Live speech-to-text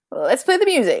let's play the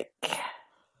music.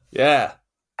 Yeah.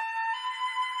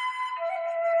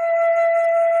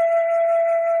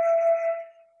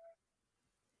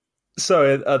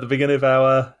 So at the beginning of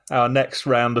our next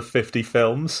round of 50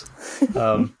 films,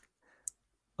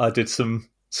 I did some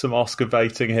Oscar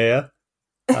baiting here,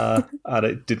 and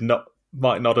it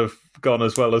might not have gone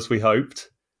as well as we hoped.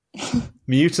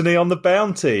 Mutiny on the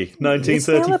Bounty,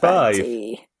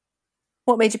 1935.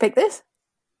 What made you pick this?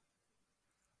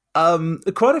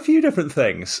 Quite a few different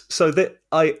things. So that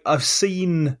I've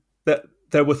seen that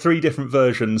there were 3 different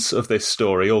versions of this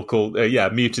story, all called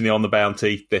Mutiny on the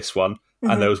Bounty. This one.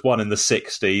 And there was one in the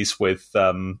 60s with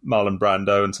Marlon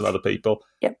Brando and some other people.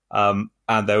 Yep. And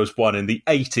there was one in the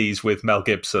 80s with Mel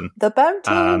Gibson. The Bounty.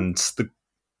 And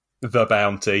the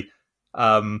Bounty.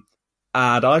 And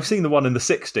I've seen the one in the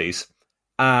 60s.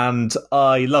 And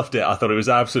I loved it. I thought it was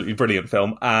an absolutely brilliant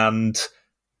film. And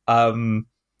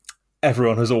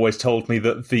everyone has always told me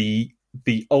that the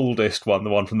oldest one,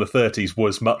 the one from the 30s,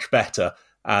 was much better.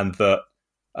 And that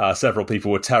several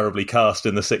people were terribly cast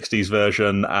in the 60s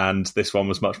version, and this one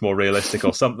was much more realistic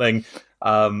or something.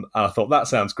 And I thought, that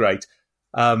sounds great.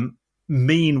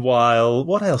 Meanwhile,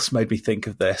 what else made me think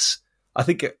of this? I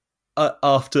think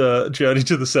after Journey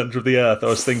to the Centre of the Earth, I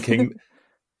was thinking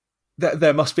that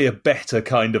there must be a better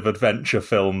kind of adventure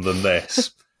film than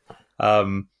this.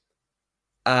 And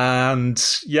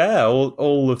yeah,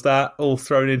 all of that all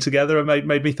thrown in together and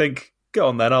made me think, go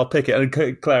on then, I'll pick it.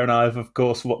 And Claire and I have, of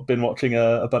course, been watching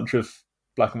a bunch of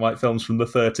black and white films from the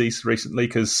 30s recently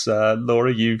because,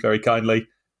 Laura, you very kindly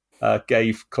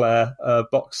gave Claire a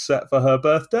box set for her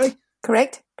birthday.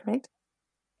 Correct.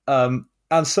 And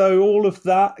so all of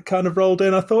that kind of rolled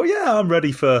in. I thought, yeah, I'm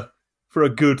ready for a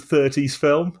good 30s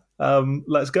film.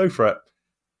 Let's go for it.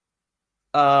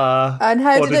 And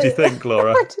what did you think,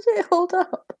 Laura? How did it hold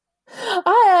up?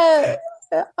 I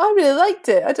really liked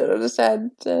it. I don't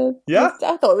understand. Yeah?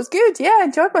 I thought it was good. Yeah, I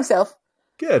enjoyed myself.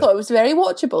 Good. I thought it was very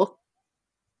watchable.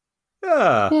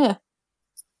 Yeah.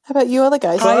 How about you other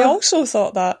guys? I also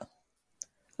thought that.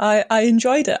 I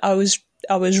enjoyed it. I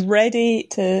was ready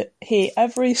to hate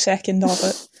every second of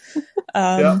it.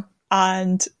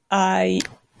 And I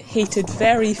hated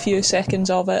very few seconds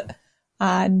of it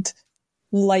and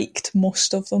liked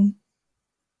most of them.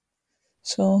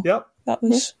 So that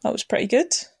was pretty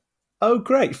good. Oh,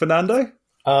 great. Fernando?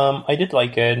 I did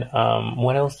like it.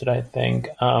 What else did I think?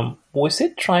 Was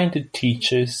it trying to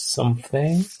teach us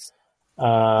something?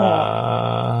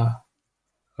 Because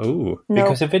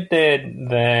if it did,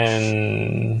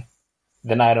 then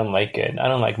I don't like it. I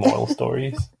don't like moral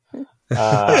stories. But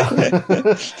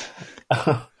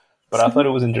I thought it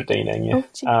was entertaining.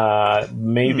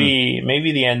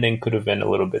 Maybe the ending could have been a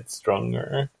little bit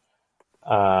stronger.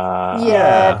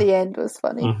 The end was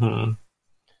funny. Mm-hmm.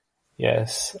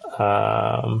 Yes,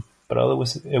 but it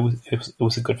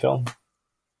was a good film.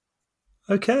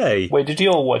 Okay. Wait, did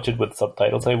you all watch it with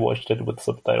subtitles? I watched it with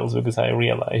subtitles because I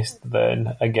realized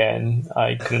then again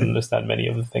I couldn't understand many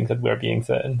of the things that were being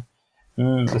said.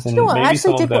 I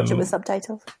actually did watch it with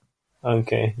subtitles.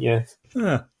 Okay. Yes.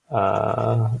 Yeah.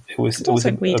 It was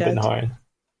a bit hard.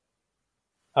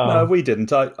 No, we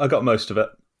didn't. I got most of it.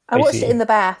 I watched it in the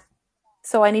bath,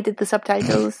 so I needed the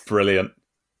subtitles. Brilliant.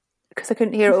 Because I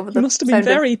couldn't hear it over the. You must have been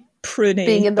very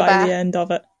pruny by the end of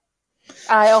it.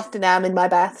 I often am in my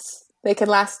baths. They can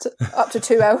last up to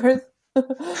 2 hours.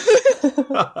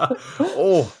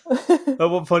 Oh, at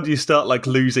what point do you start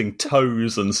losing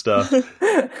toes and stuff?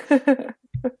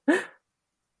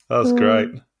 That's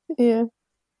great. Yeah.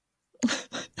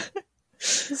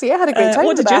 So I had a great time.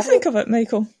 What did you think of it,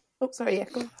 Michael? Oh, sorry. Yeah,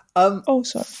 go on.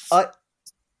 Sorry.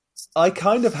 I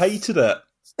kind of hated it.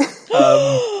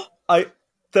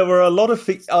 There were a lot of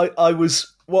things.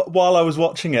 While I was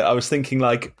watching it, I was thinking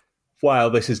wow,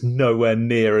 this is nowhere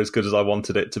near as good as I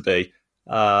wanted it to be.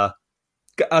 As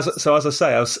I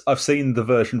say, I've seen the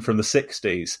version from the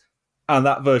 60s, and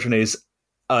that version is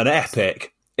an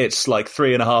epic. It's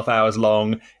 3.5 hours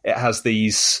long. It has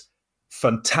these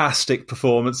fantastic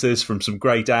performances from some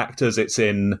great actors. It's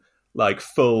in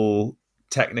full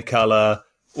Technicolor,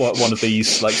 one of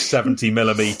these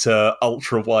 70mm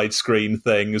ultra widescreen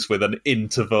things with an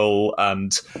interval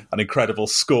and an incredible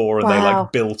score, and they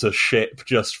built a ship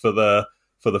just for the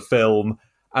film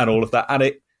and all of that.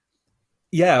 And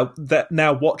that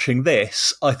now watching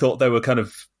this, I thought they were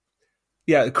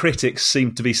critics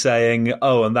seemed to be saying,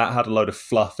 oh, and that had a load of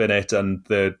fluff in it, and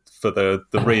for the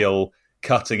real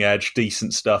cutting edge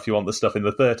decent stuff, you want the stuff in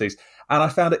the 30s. And I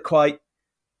found it quite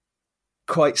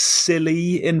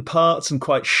silly in parts and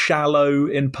quite shallow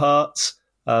in parts.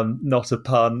 Not a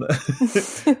pun.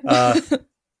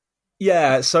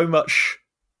 So much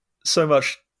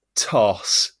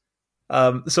toss.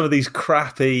 Some of these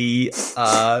crappy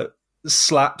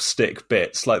slapstick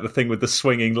bits, like the thing with the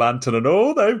swinging lantern and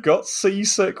they've got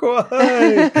seasick,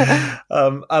 and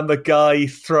the guy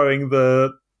throwing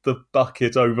the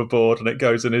bucket overboard and it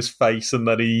goes in his face, and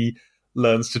then he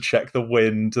learns to check the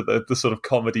wind. The sort of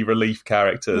comedy relief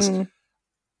characters,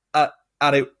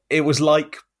 and it was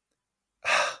like,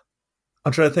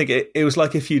 I'm trying to think. It was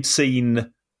like if you'd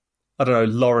seen, I don't know,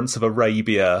 Lawrence of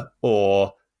Arabia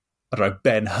or, I don't know,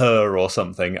 Ben-Hur or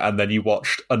something, and then you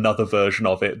watched another version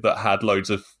of it that had loads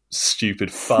of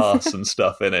stupid farce and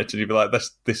stuff in it, and you'd be like,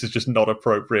 this is just not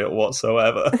appropriate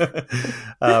whatsoever.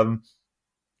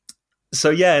 So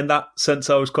yeah, in that sense,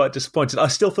 I was quite disappointed. I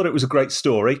still thought it was a great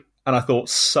story, and I thought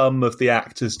some of the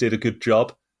actors did a good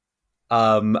job.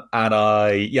 And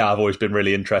I've always been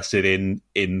really interested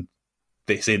in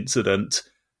this incident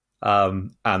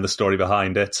and the story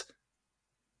behind it.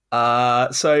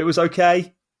 So it was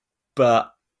okay.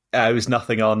 But it was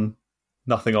nothing on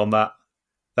that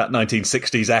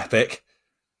 1960s epic.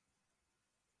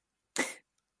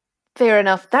 Fair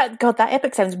enough. That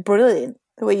epic sounds brilliant,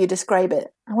 the way you describe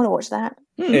it. I want to watch that.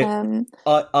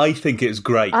 I think it's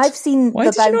great. I've seen Why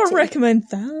The did Bounty. you not recommend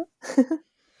that?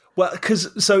 Well,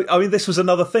 because this was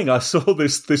another thing. I saw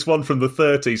this one from the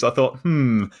 30s. I thought,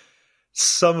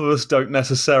 some of us don't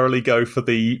necessarily go for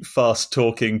the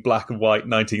fast-talking black and white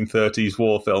 1930s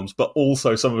war films, but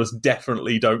also some of us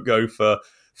definitely don't go for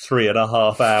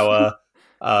 3.5 hour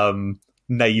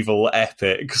naval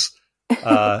epics.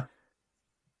 But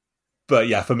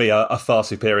yeah, for me, a far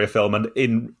superior film, and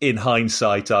in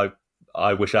hindsight,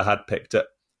 I wish I had picked it.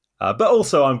 But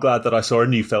also, I'm glad that I saw a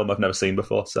new film I've never seen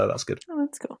before, so that's good. Oh,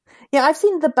 that's cool. Yeah, I've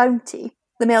seen The Bounty,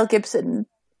 the Mel Gibson.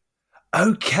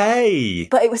 Okay.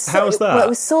 But it was How was that? Well, it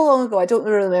was so long ago, I don't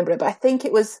really remember it, but I think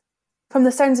it was, from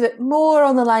the sounds of it, more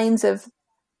on the lines of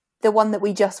the one that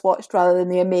we just watched rather than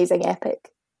the amazing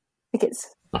epic. I think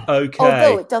it's... Okay.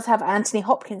 Although it does have Anthony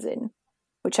Hopkins in,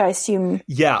 which I assume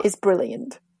is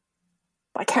brilliant.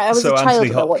 But I was a child Anthony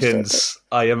when I watched Hopkins,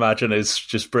 I imagine, is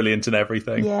just brilliant in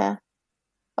everything. Yeah.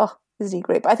 Oh, isn't he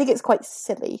great? But I think it's quite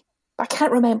silly. I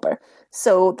can't remember.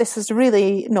 So this is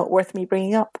really not worth me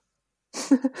bringing up.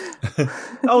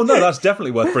 Oh no, that's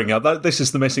definitely worth bringing up. This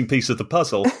is the missing piece of the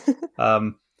puzzle.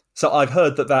 So I've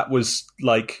heard that was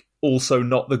like also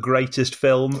not the greatest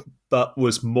film, but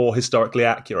was more historically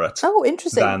accurate. Oh,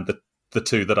 interesting. Than the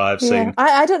two that I've seen.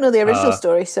 I don't know the original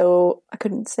story, so I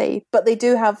couldn't say. But they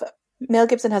do have, Mel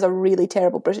Gibson has a really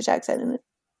terrible British accent in it.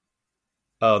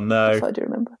 Oh no! That's what I do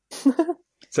remember.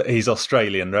 So he's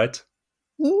Australian, right?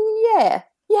 Yeah,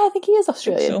 I think he is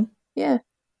Australian. So. Yeah.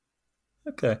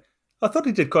 Okay. I thought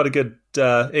he did quite a good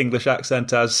English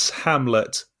accent as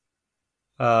Hamlet,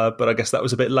 but I guess that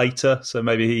was a bit later, so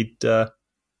maybe he'd did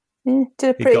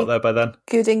a pretty got there by then.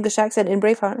 good English accent in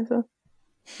Braveheart as well.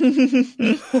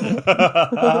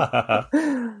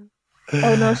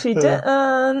 Oh no, she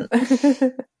didn't.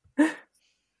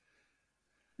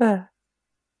 But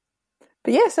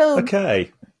yeah, so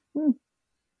okay.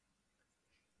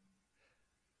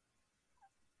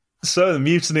 So the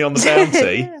Mutiny on the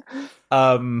Bounty.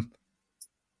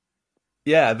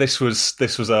 Yeah, this was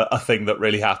a thing that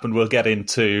really happened. We'll get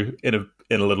into in a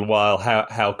little while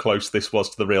how close this was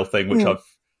to the real thing, which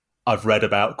I've read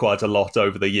about quite a lot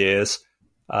over the years.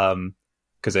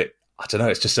 Because I don't know,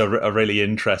 it's just a really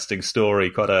interesting story,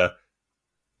 quite an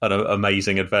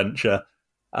amazing adventure.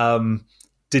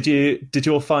 Did you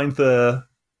all find that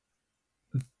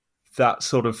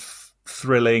sort of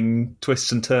thrilling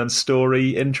twists and turns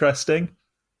story interesting?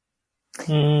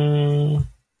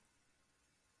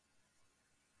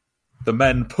 The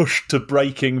men pushed to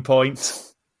breaking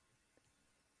point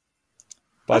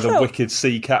by the wicked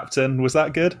sea captain. Was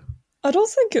that good? I don't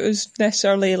think it was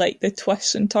necessarily like the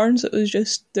twists and turns. It was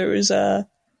just there was a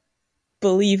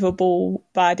believable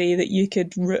baddie that you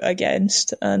could root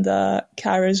against and a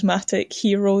charismatic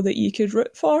hero that you could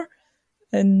root for.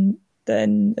 And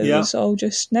then it was all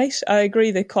just nice. I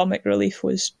agree the comic relief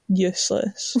was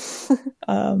useless.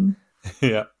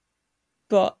 Yeah.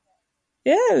 But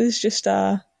yeah, it was just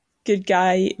a good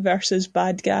guy versus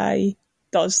bad guy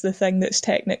does the thing that's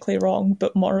technically wrong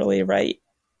but morally right.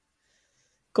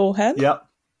 Go him. Yep.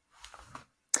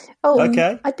 Oh,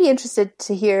 okay. I'd be interested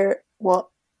to hear what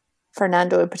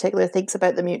Fernando in particular thinks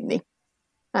about the mutiny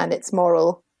and its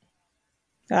moral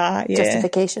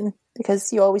justification,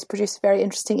 because you always produce very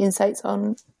interesting insights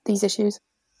on these issues.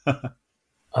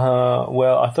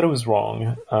 Well, I thought it was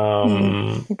wrong.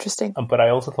 Interesting. But I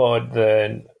also thought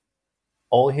that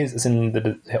all his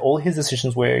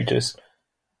decisions were just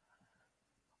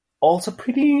also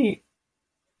pretty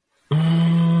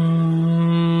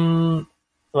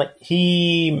like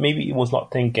he maybe was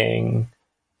not thinking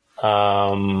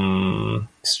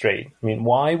straight. I mean,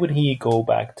 why would he go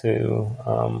back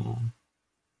to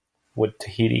with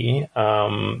Tahiti?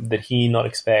 Did he not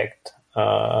expect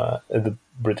the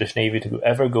British Navy to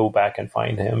ever go back and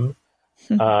find him?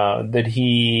 Did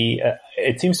he?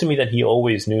 It seems to me that he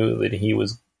always knew that he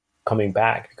was coming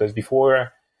back, because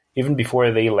even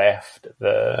before they left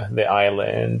the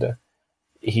island,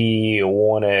 he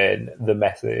wanted the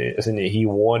message, and he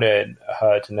wanted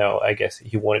her to know. I guess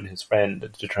he wanted his friend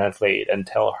to translate and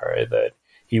tell her that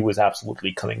he was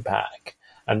absolutely coming back.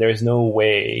 And there's no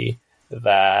way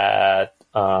that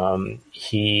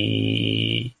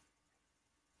he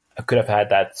could have had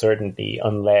that certainty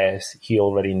unless he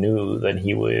already knew that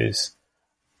he was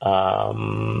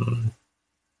going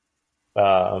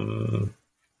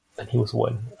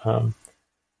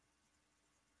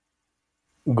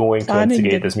to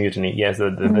instigate this mutiny. Yes,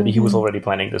 that he was already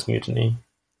planning this mutiny.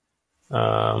 So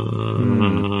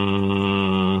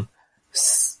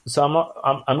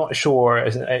I'm not sure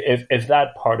if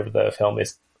that part of the film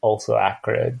is also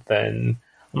accurate. Then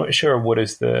I'm not sure what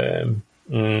is the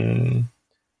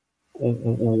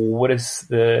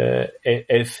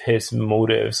if his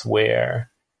motives were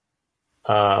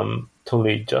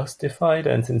totally justified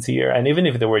and sincere, and even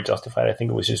if they were justified, I think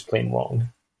it was just plain wrong.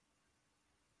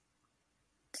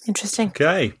 Interesting.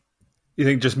 Okay, you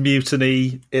think just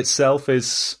mutiny itself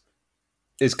is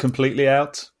completely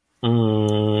out?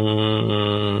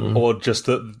 Or just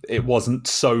that it wasn't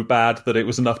so bad that it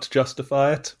was enough to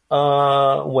justify it?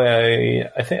 Well,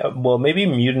 I think maybe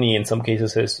mutiny in some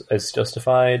cases is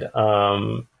justified.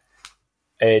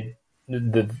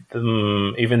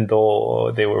 Even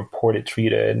though they were poorly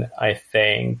treated, I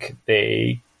think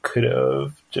they could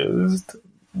have just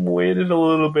waited a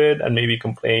little bit and maybe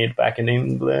complained back in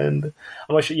England.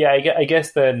 I'm not sure. Yeah, I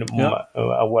guess then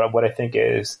what I think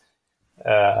is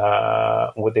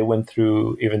what they went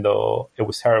through, even though it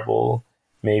was terrible,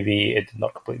 maybe it did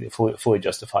not completely fully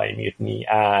justify mutiny,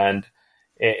 and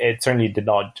it certainly did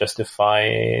not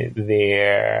justify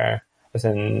their, as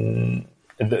in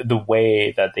the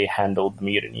way that they handled the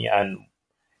mutiny. And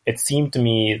it seemed to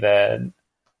me that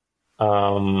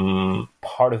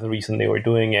part of the reason they were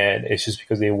doing it is just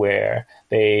because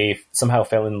they somehow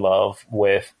fell in love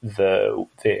with the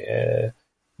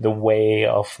way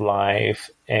of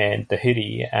life in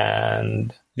Tahiti,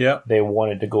 and they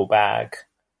wanted to go back.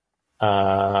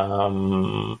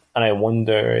 And I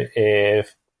wonder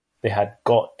if they had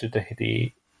got to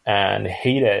Tahiti and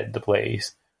hated the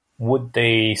place, would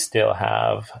they still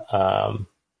have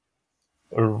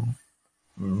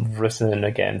risen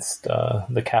against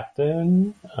the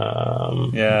captain?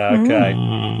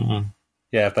 Yeah,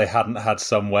 if they hadn't had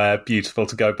somewhere beautiful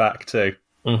to go back to.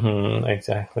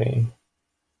 Exactly.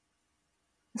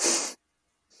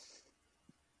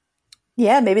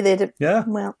 Yeah, maybe they did. Yeah.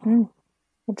 Well,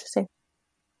 interesting.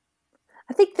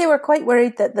 I think they were quite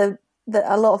worried that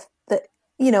a lot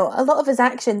of his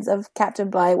actions of Captain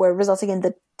Bligh were resulting in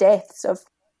the deaths of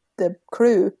the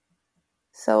crew.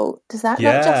 So does that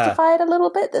not justify it a little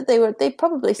bit? That they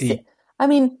probably. I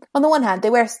mean, on the one hand, they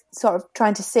were sort of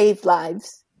trying to save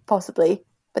lives, possibly,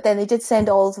 but then they did send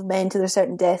all of the men to their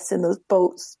certain deaths in those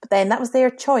boats. But then that was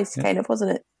their choice, kind of,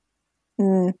 wasn't it?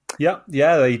 Yeah.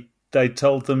 They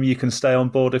told them you can stay on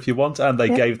board if you want, and they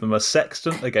gave them a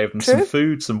sextant, they gave them some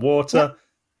food, some water,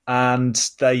 and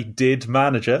they did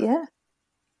manage it.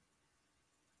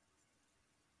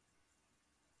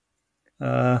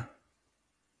 But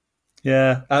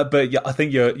I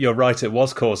think you're right. It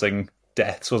was causing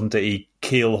deaths, wasn't it? He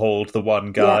keel-hauled the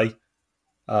one guy,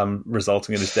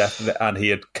 resulting in his death, and he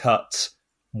had cut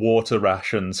water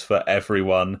rations for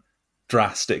everyone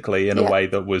drastically in a way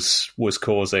that was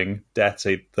causing death.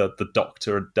 The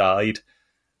doctor had died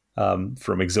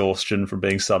from exhaustion from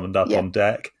being summoned up on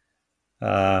deck.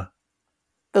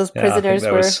 Those prisoners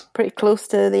were pretty close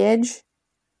to the edge.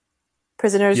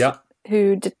 Prisoners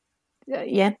who did,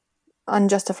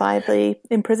 unjustifiably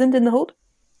imprisoned in the hold.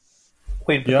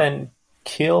 Wait, but then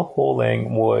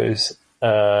keel-hauling was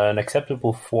an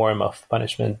acceptable form of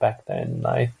punishment back then,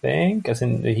 I think. As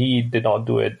in, he did not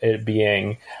do it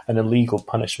being an illegal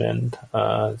punishment,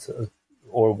 or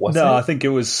was it? No, I think it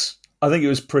was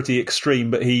pretty extreme,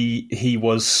 but he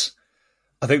was.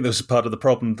 I think there was part of the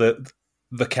problem that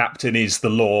the captain is the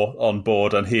law on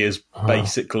board, and he is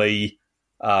basically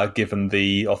given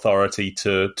the authority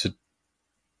to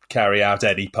carry out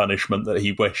any punishment that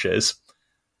he wishes.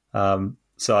 So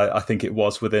I think it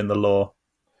was within the law.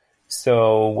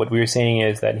 So what we were saying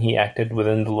is that he acted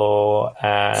within the law,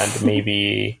 and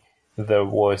maybe there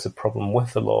was a problem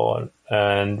with the law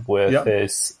and with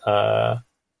his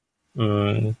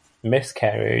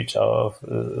miscarriage of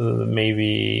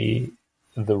maybe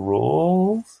the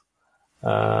rules.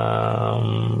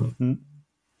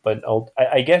 But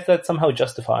I guess that somehow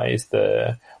justifies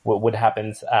what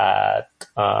happens at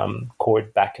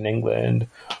court back in England,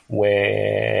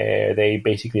 where they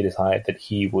basically decide that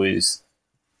he was.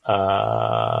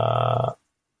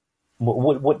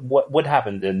 What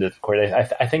happened in the court?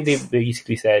 I think they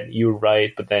basically said you were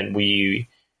right, but then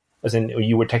as in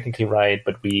you were technically right,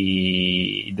 but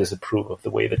we disapprove of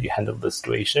the way that you handled the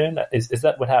situation. Is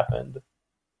that what happened?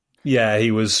 Yeah,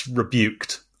 he was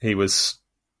rebuked. He was.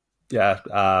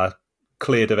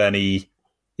 Cleared of any.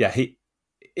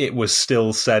 It was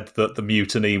still said that the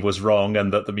mutiny was wrong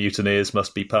and that the mutineers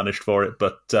must be punished for it.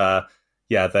 But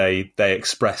they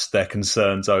expressed their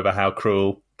concerns over how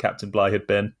cruel Captain Bligh had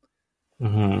been.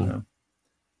 Mm-hmm.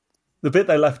 The bit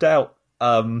they left out,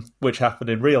 which happened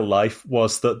in real life,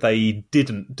 was that they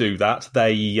didn't do that.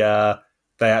 They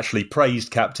actually praised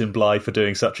Captain Bligh for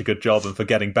doing such a good job and for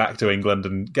getting back to England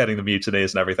and getting the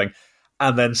mutineers and everything,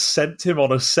 and then sent him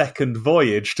on a second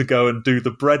voyage to go and do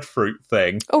the breadfruit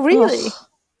thing. Oh, really?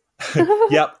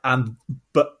 Yep, and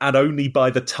only by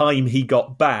the time he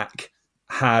got back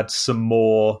had some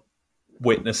more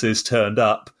witnesses turned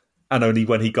up, and only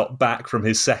when he got back from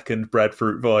his second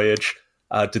breadfruit voyage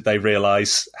did they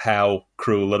realise how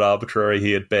cruel and arbitrary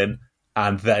he had been,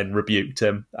 and then rebuked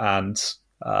him. And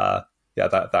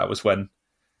that was when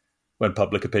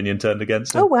public opinion turned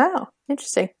against him. Oh, wow.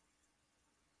 Interesting.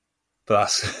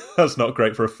 But that's not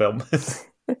great for a film.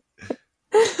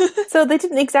 So they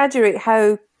didn't exaggerate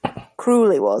how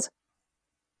cruel it was.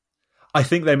 I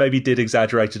think they maybe did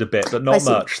exaggerate it a bit, but not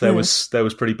much. There was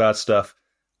pretty bad stuff.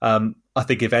 I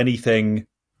think if anything,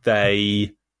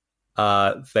 they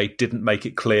didn't make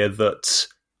it clear that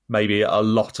maybe a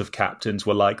lot of captains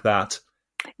were like that,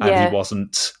 and he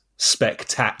wasn't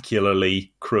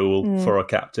spectacularly cruel for a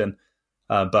captain.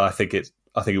 But I think it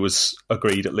was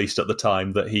agreed, at least at the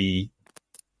time, that he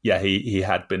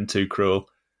had been too cruel,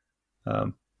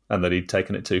 and that he'd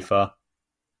taken it too far.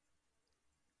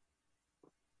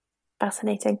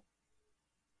 Fascinating.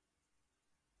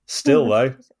 Still,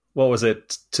 though, what was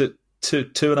it?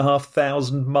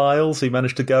 2,500 miles he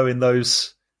managed to go in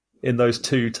those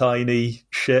two tiny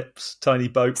ships, tiny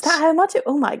boats. Is that how much?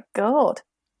 Oh my god!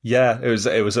 Yeah, it was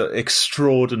an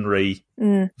extraordinary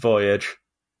voyage.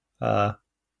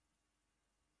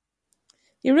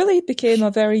 He really became a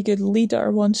very good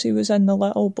leader once he was in the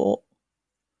little boat.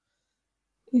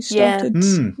 He started,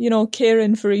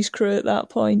 caring for his crew at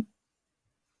that point.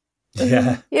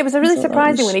 Yeah. It was really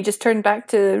surprising when he just turned back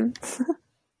to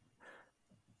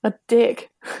a dick.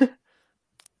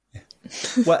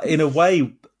 Well, in a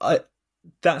way,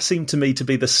 that seemed to me to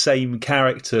be the same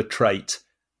character trait,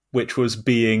 which was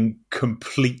being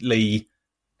completely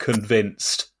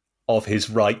convinced of his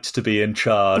right to be in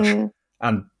charge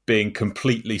and being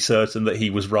completely certain that he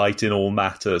was right in all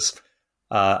matters.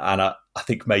 And I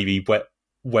think maybe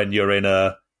when you're in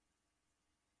a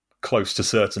close to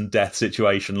certain death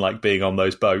situation, like being on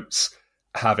those boats,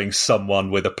 having someone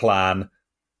with a plan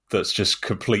that's just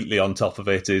completely on top of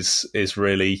it is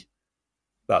really,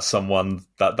 that's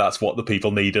what the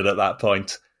people needed at that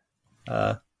point.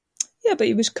 Yeah, but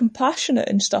he was compassionate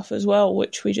and stuff as well,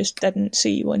 which we just didn't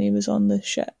see when he was on the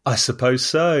ship. I suppose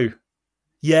so.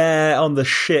 Yeah, on the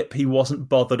ship he wasn't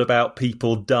bothered about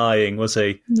people dying, was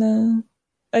he? No.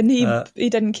 And he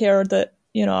didn't care that,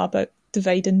 about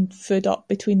dividing food up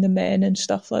between the men and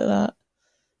stuff like that.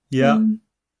 Yeah.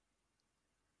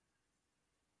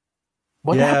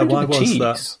 What happened to the cheese?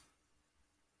 That?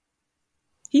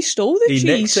 He stole the cheese. He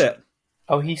nicked it.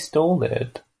 Oh, he stole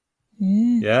it.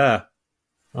 Yeah.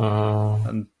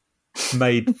 And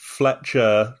made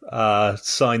Fletcher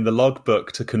sign the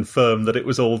logbook to confirm that it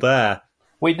was all there.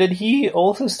 Wait, did he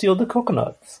also steal the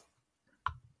coconuts?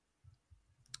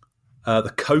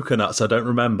 The coconuts, I don't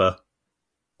remember.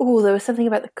 Oh, there was something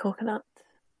about the coconut.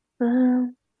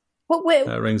 That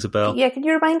rings a bell. Yeah, can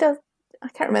you remind us? I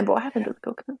can't remember what happened with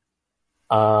the coconut.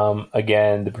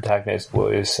 Again, the protagonist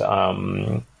was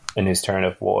in his turn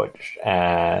of watch,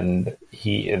 and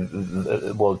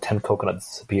 10 coconuts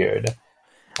disappeared.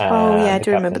 I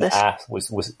do remember this.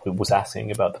 Was asking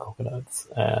about the coconuts,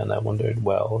 and I wondered,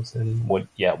 what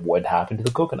happened to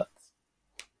the coconuts?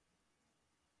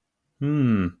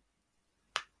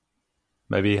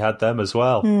 Maybe he had them as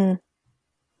well.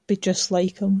 Be just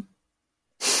like him.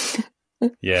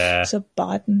 Yeah. He's a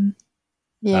bad one.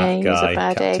 Yeah, that he guy, was a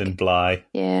bad Captain egg. Bligh.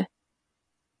 Yeah.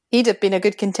 He'd have been a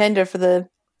good contender for the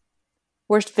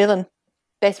worst villain.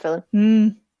 Best villain.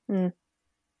 Who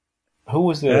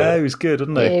was the? Yeah, he was good,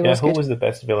 wasn't he? Yeah, who was the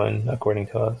best villain according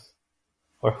to us?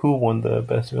 Or who won the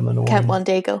best villain award? Count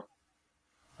Mondego.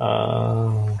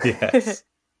 Yes.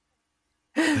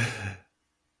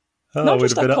 Not we'd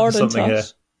just have been up to according to something here.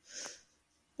 us.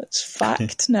 It's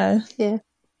fact now. Yeah.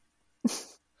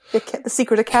 The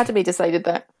Secret Academy decided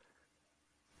that.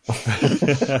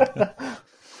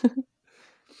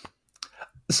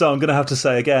 So I'm going to have to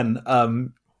say again,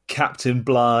 Captain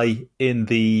Bligh in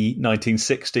the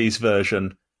 1960s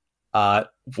version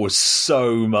was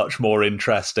so much more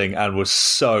interesting and was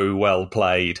so well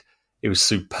played. It was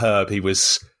superb. He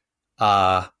was...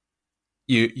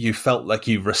 You felt like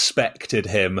you respected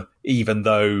him, even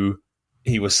though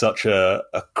he was such a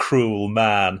cruel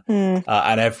man.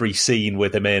 And every scene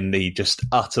with him in, he just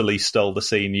utterly stole the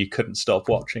scene. You couldn't stop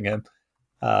watching him.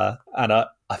 And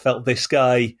I felt this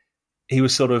guy, he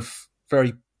was sort of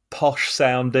very posh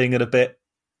sounding and a bit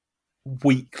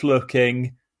weak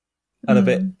looking and a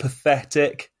bit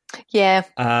pathetic. Yeah.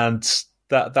 And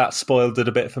that spoiled it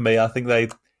a bit for me. I think they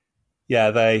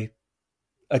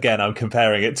again, I'm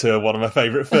comparing it to one of my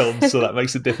favourite films, so that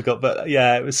makes it difficult. But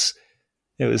yeah, it was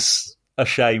a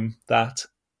shame that.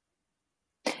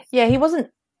 Yeah, he wasn't.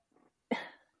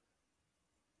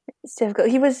 It's difficult.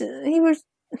 He was.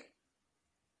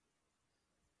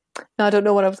 No, I don't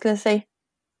know what I was going to say.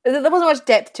 There wasn't much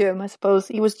depth to him, I suppose.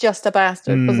 He was just a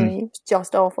bastard, wasn't he? He was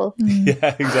just awful.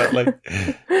 Yeah, exactly.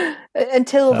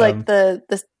 Until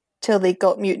till they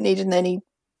got mutinied, and then he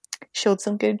showed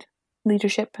some good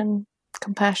leadership and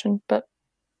compassion, but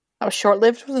that was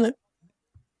short-lived, wasn't it?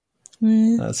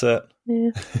 That's it.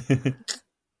 Yeah.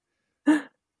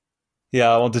 Yeah,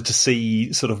 I wanted to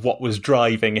see sort of what was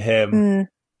driving him.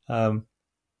 Again,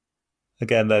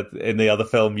 in the other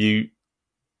film, he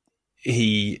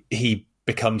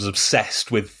becomes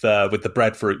obsessed with the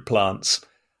breadfruit plants,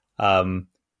 and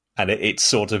it's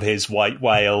sort of his white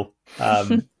whale,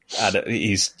 and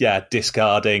he's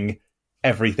discarding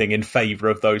everything in favour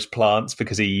of those plants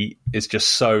because he is just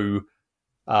so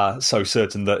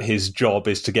certain that his job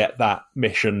is to get that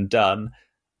mission done,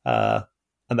 and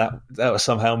that was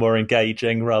somehow more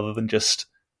engaging rather than just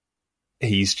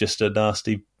he's just a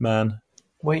nasty man.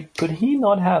 Wait, could he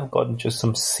not have gotten just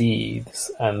some seeds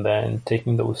and then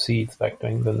taken those seeds back to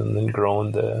England and then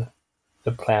grown the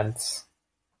plants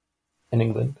in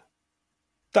England?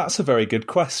 That's a very good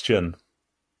question.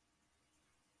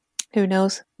 Who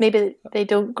knows? Maybe they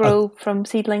don't grow from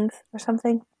seedlings or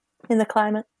something in the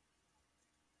climate.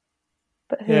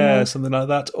 But who knows? Something like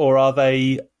that. Or are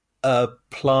they a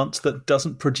plant that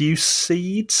doesn't produce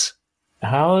seeds?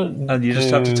 And you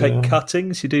just have to take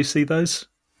cuttings? You do see those?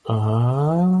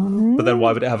 But then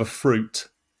why would it have a fruit?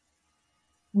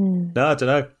 No, I don't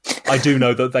know. I do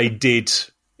know that they did,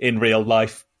 in real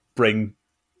life, bring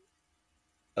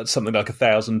something like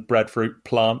 1,000 breadfruit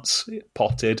plants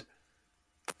potted.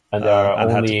 And there are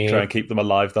and only... had to try and keep them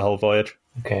alive the whole voyage.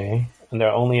 Okay. And there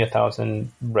are only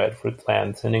 1,000 breadfruit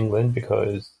plants in England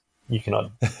because you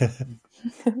cannot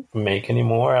make any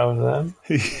more out of them.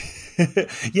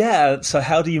 Yeah, so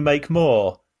how do you make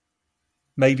more?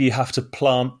 Maybe you have to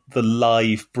plant the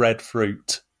live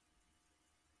breadfruit.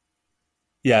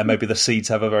 Yeah, maybe the seeds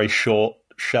have a very short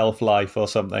shelf life or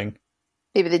something.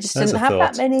 Maybe they just didn't have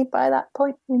that many by that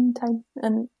point in time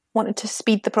and wanted to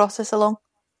speed the process along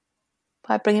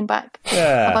by bringing back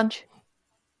a bunch.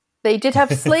 They did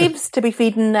have slaves to be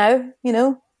feeding now, you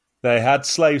know. They had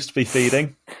slaves to be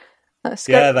feeding.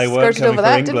 They weren't coming from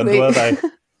England, were they?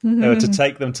 They were to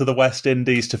take them to the West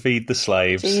Indies to feed the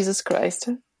slaves. Jesus Christ.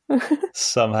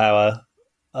 Somehow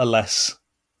a less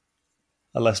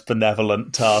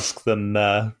benevolent task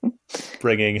than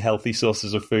bringing healthy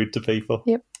sources of food to people.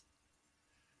 Yep.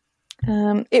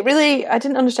 I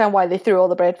didn't understand why they threw all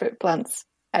the breadfruit plants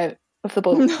out of the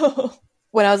boat. No.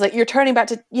 When I was like, you're turning back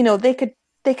to,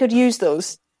 they could use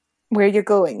those where you're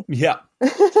going. Yeah.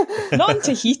 Not on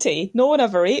Tahiti. No one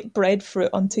ever ate breadfruit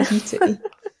on Tahiti.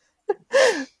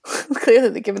 Clearly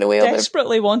they're giving away all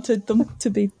Desperately wanted them to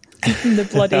be eating the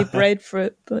bloody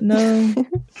breadfruit, but no.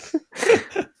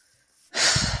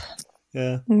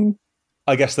 Yeah.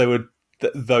 I guess they would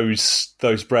those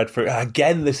breadfruit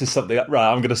again. This is something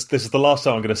right. This is the last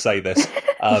time I'm going to say this.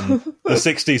 The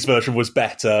 60s version was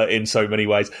better in so many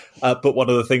ways, but one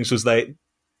of the things was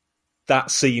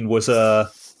that scene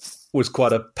was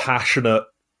quite a passionate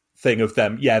thing of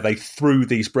them. Yeah, they threw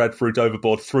these breadfruit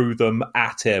overboard, threw them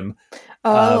at him.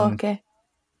 Oh, okay.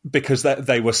 Because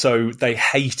they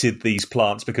hated these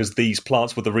plants because these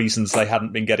plants were the reasons they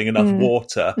hadn't been getting enough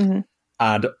water,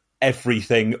 and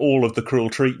everything, all of the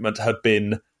cruel treatment had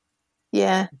been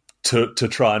to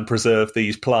try and preserve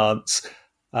these plants.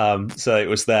 So it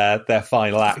was their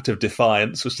final act of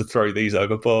defiance was to throw these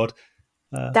overboard.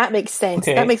 That makes sense.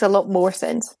 Okay. That makes a lot more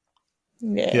sense.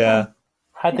 Yeah.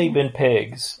 Had they been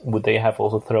pigs, would they have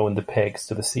also thrown the pigs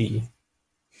to the sea?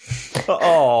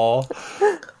 Oh,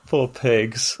 poor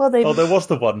pigs. Well, there was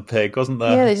the one pig, wasn't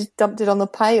there? Yeah, they just dumped it on the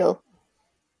pile.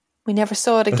 We never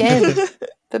saw it again.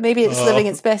 But maybe it's living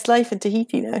its best life in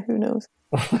Tahiti now. Who knows?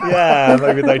 Yeah,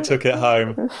 maybe they took it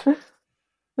home.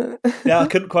 Yeah, I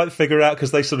couldn't quite figure out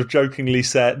because they sort of jokingly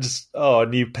said, a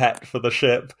new pet for the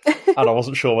ship. And I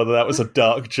wasn't sure whether that was a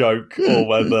dark joke or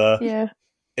whether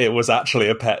it was actually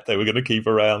a pet they were going to keep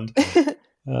around.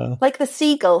 Like the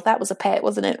seagull, that was a pet,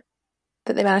 wasn't it?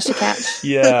 That they managed to catch.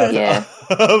 Yeah.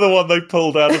 The one they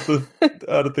pulled out of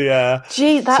the air.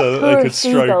 Gee, that so poor that they could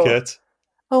seagull. stroke it.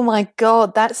 Oh my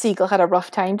God, that seagull had a rough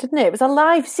time, didn't it? It was a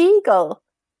live seagull.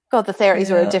 God, the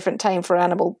 30s were a different time for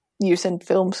animal use in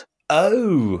films.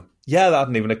 Oh, yeah, that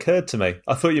hadn't even occurred to me.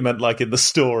 I thought you meant like in the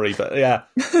story, but yeah.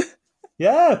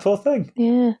 Yeah, poor thing.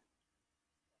 Yeah.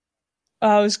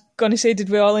 I was going to say, did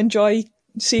we all enjoy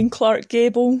seeing Clark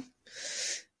Gable?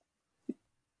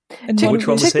 Which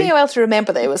one was took he? me a while to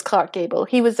remember that it was Clark Gable.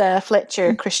 He was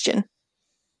Fletcher Christian.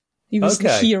 He was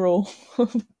the hero.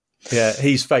 Yeah,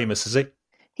 he's famous, is he?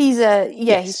 He's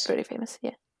he's pretty famous.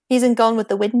 Yeah, he's in Gone with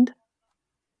the Wind.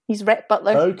 He's Rhett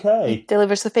Butler. Okay, he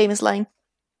delivers the famous line.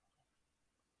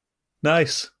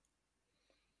 Nice.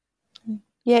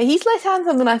 Yeah, he's less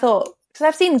handsome than I thought. Because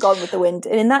I've seen Gone with the Wind,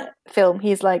 and in that film,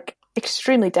 he's like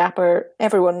extremely dapper.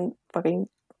 Everyone fucking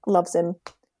loves him.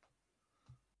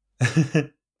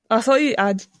 I thought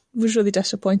I was really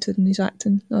disappointed in his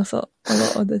acting. I thought a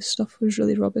lot of this stuff was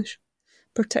really rubbish,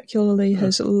 particularly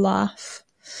his laugh.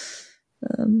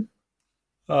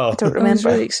 I don't remember. I was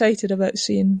really excited about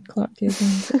seeing Clark Gable.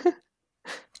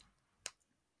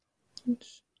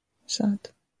 It's sad.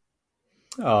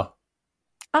 Oh,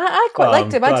 I quite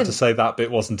liked him. I'm glad to say that bit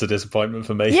wasn't a disappointment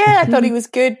for me. Yeah, I thought he was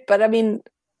good, but I mean,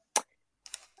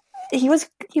 he was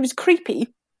creepy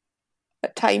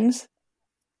at times.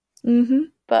 Mm-hmm.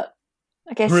 But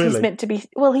I guess he's meant to be.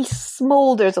 Well, he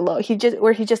smoulders a lot. He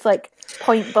just like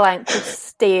point blank would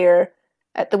stare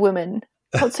at the woman.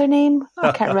 What's her name?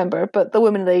 I can't remember. But the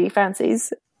woman that he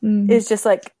fancies is just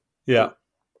like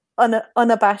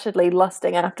unabashedly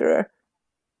lusting after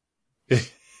her.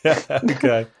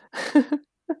 Okay.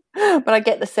 But I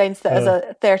get the sense that as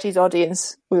a 30s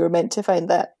audience, we were meant to find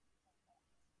that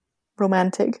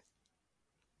romantic.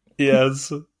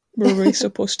 Yes. Were we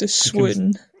supposed to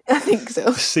swoon? I think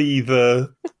so. See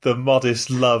the modest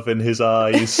love in his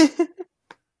eyes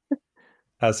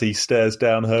as he stares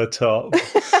down her top.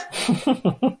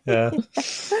 Yeah.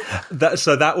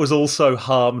 That was also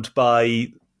harmed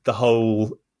by the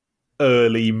whole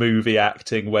early movie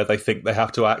acting where they think they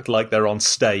have to act like they're on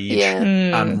stage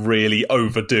and really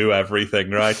overdo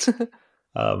everything, right?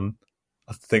 I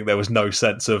think there was no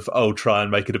sense of, try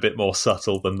and make it a bit more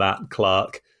subtle than that,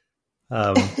 Clark.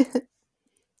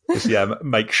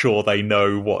 Make sure they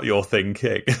know what you're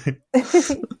thinking.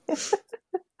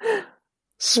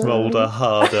 Smoulder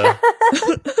harder.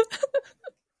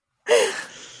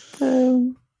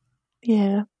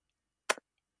 Yeah.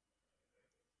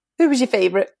 Who was your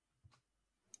favourite?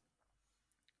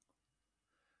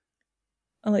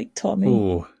 I like Tommy.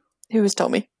 Ooh. Who was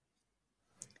Tommy?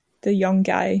 The young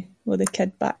guy with the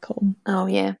kid back home. Oh,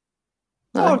 yeah.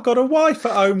 I've got a wife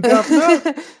at home,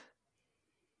 Governor.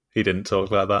 He didn't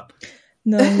talk like that.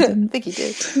 No, he didn't. I think he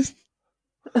did.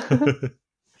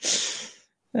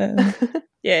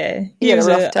 He was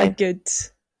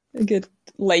a good,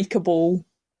 likeable,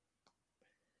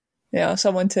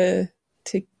 someone to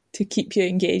keep you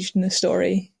engaged in the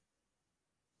story.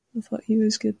 I thought he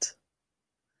was good.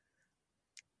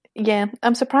 Yeah,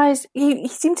 I'm surprised. He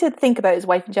seemed to think about his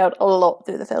wife and child a lot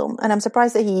through the film, and I'm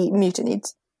surprised that he mutinied,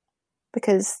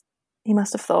 because he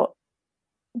must have thought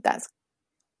that's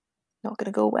not going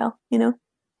to go well, you know?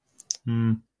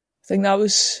 I think that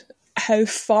was how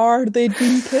far they'd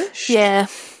been pushed. Yeah.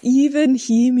 Even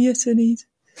he mutinied.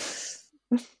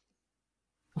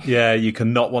 Yeah, you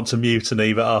can not want to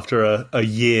mutiny, but after a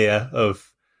year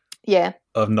of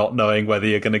not knowing whether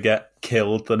you're going to get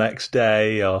killed the next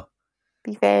day or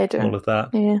be fed or all of that.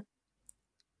 Yeah.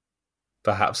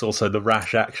 Perhaps also the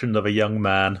rash action of a young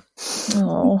man.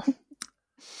 Oh.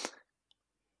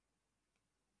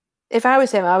 If I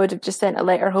was him, I would have just sent a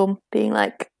letter home being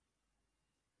like,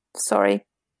 sorry,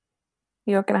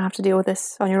 you're going to have to deal with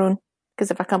this on your own,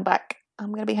 because if I come back, I'm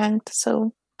going to be hanged,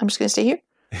 so I'm just going to stay here.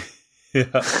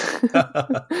 Yeah.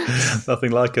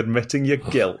 Nothing like admitting your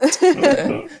guilt.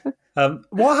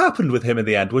 What happened with him in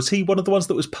the end? Was he one of the ones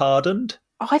that was pardoned?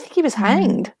 Oh, I think he was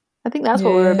hanged. I think that's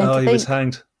what we were meant to think. Oh, he was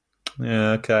hanged.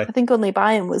 Yeah, okay. I think only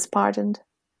Byam was pardoned.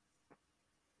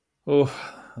 Oh,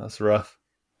 that's rough.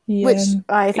 Which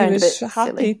I found a bit happy.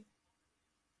 silly.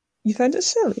 You found it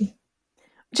silly?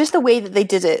 Just the way that they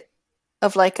did it,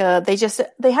 of like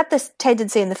they had this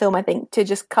tendency in the film, I think, to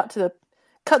just cut to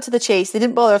the chase. They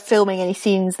didn't bother filming any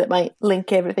scenes that might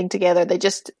link everything together. They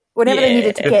just, whenever they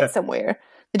needed to get somewhere,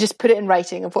 they just put it in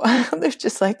writing of what they're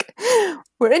just like,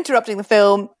 we're interrupting the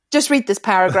film, just read this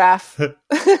paragraph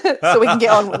so we can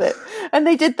get on with it. And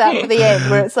they did that for the end,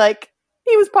 where it's like,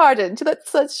 he was pardoned.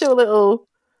 Let's show a little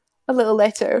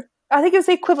letter. I think it was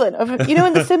the equivalent of, you know,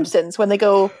 in The Simpsons when they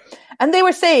go, and they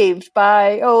were saved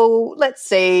by, let's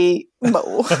say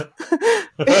Mo.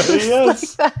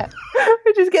 Yes. Like that.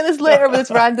 We just get this letter with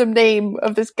this random name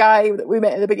of this guy that we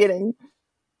met in the beginning.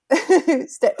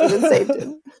 Stepped in and saved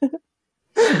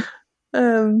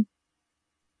him.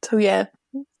 So yeah.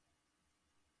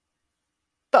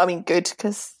 But I mean, good,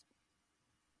 because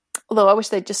although I wish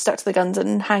they'd just stuck to the guns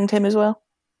and hanged him as well.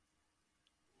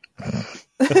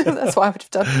 That's what I would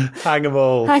have done. Hang them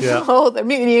all. Hang them all. They're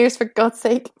mutineers, for God's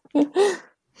sake.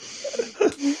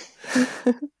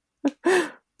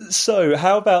 So,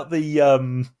 how about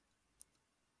the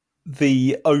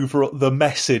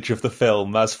message of the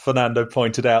film? As Fernando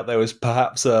pointed out, there was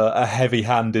perhaps a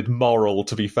heavy-handed moral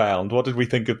to be found. What did we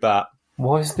think of that?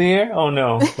 Was there? Oh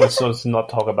no, let's not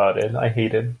talk about it. I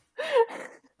hate it.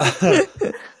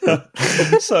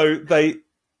 So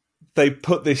they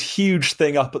put this huge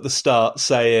thing up at the start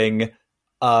saying,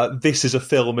 this is a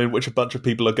film in which a bunch of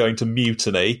people are going to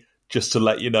mutiny, just to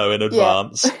let you know in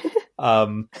advance.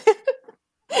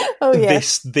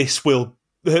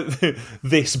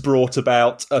 This brought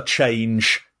about a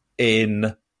change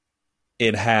in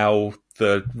how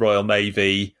the Royal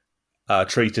Navy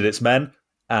treated its men,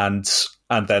 and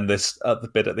then this at the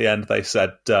bit at the end they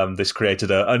said this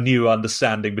created a new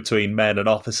understanding between men and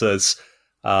officers,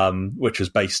 which was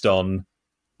based on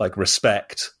like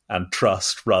respect and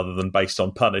trust rather than based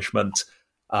on punishment,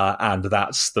 and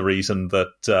that's the reason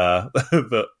that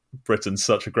that Britain's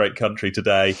such a great country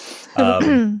today,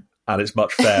 and it's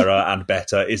much fairer and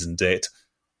better, isn't it?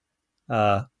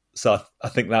 So I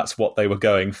think that's what they were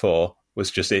going for, was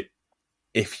just it.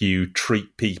 If you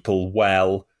treat people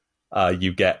well,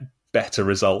 you get better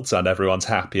results and everyone's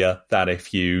happier than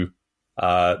if you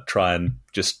try and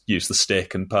just use the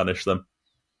stick and punish them.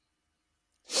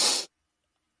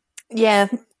 Yeah,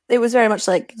 it was very much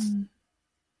like,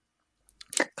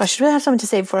 gosh, I should really have something to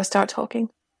say before I start talking.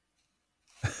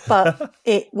 But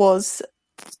it was,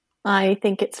 I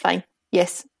think it's fine.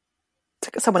 Yes.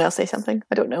 Someone else say something.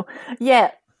 I don't know.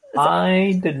 Yeah.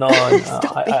 I did not.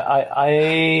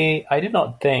 I did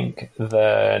not think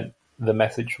that the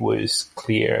message was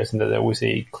clear, as in that there was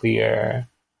a clear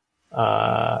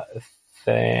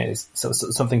thing,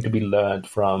 something to be learned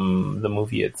from the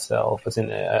movie itself. As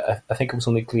in, I think it was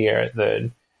only clear that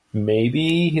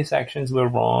maybe his actions were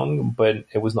wrong, but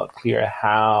it was not clear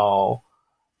how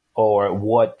or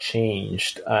what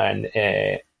changed, and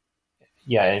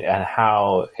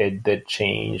how it did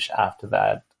change after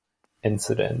that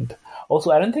incident. Also,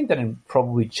 I don't think that it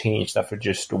probably changed after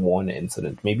just one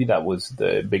incident. Maybe that was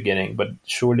the beginning, but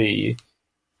surely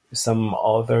some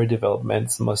other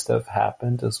developments must have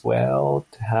happened as well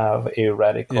to have a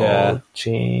radical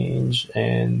change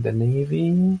in the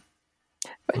Navy.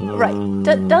 Right.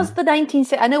 Does the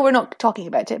 1960s... I know we're not talking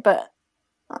about it, but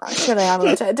surely I'm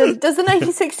allowed to. Does the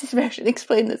 1960s version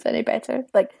explain this any better?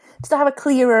 Like, does it have a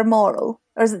clearer moral?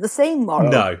 Or is it the same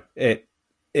moral? No, it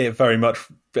very much...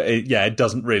 it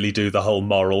doesn't really do the whole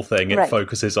moral thing. It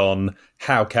focuses on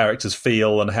how characters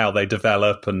feel and how they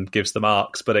develop and gives them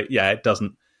arcs, but it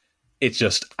doesn't... It's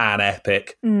just an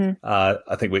epic. I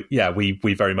think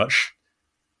we very much...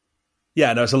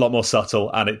 Yeah, no, it's a lot more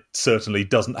subtle, and it certainly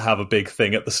doesn't have a big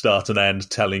thing at the start and end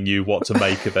telling you what to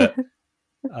make of it.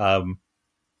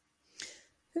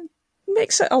 It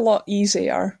makes it a lot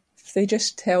easier if they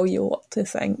just tell you what to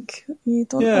think. You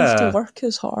don't have to work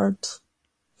as hard.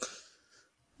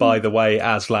 By the way,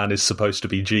 Aslan is supposed to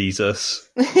be Jesus.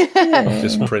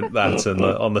 Just print that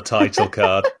on the title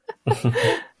card.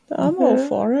 I'm all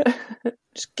for it.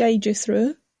 Just guide you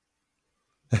through.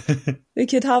 They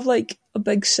could have like a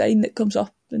big sign that comes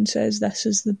up and says, "This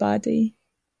is the baddie,"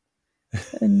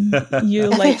 and you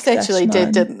like essentially this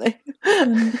man. did, didn't they?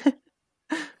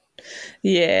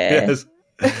 Yes.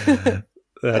 They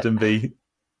had him be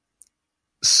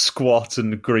squat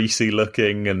and greasy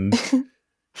looking, and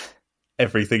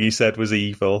everything he said was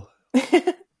evil.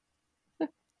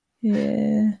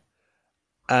 Yeah.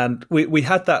 And we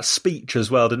had that speech as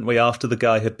well, didn't we, after the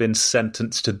guy had been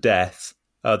sentenced to death,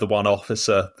 the one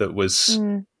officer that was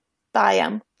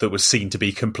that was seen to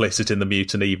be complicit in the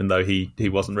mutiny, even though he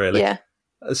wasn't really. Yeah.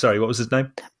 Sorry, what was his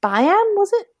name? Bayan,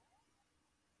 was it?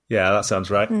 Yeah, that sounds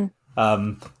right.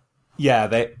 Yeah,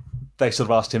 they sort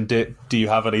of asked him, "Do you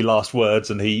have any last words?"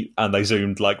 And they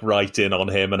zoomed like right in on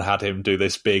him and had him do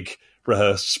this big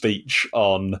rehearsed speech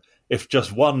on if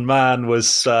just one man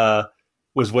was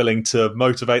willing to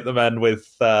motivate the men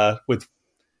with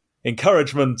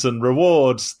encouragement and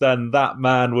rewards, then that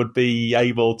man would be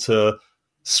able to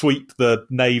sweep the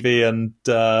navy and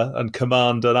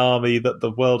command an army that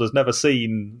the world has never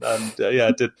seen. And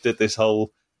did this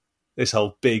whole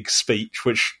big speech,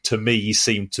 which to me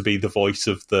seemed to be the voice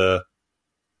of the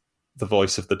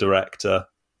director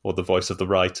or the voice of the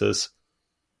writers.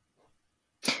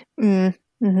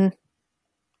 Mm-hmm.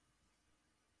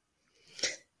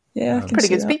 Yeah, I can pretty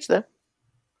see good that. speech though.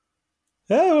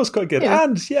 Yeah, it was quite good, Yeah.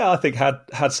 and I think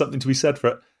had something to be said for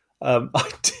it.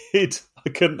 I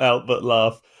couldn't help but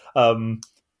laugh.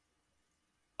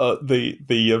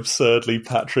 The absurdly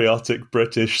patriotic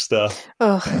British stuff,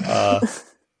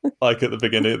 like at the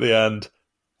beginning, at the end,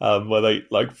 where they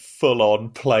like full on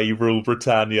play Rule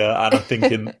Britannia, and I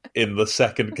think in the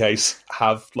second case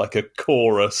have like a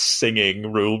chorus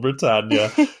singing Rule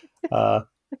Britannia.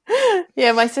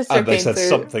 Yeah, my sister And they came said through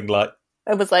something like,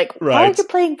 and was like, "Why Right. are you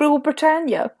playing Rule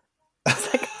Britannia?"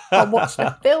 It's like, I watched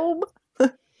a film.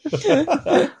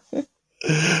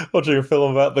 watching a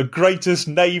film about the greatest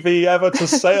navy ever to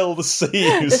sail the This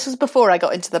seas. was before I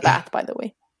got into the bath, by the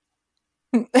way.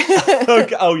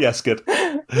 Okay. Oh, yes, good.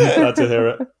 Glad to hear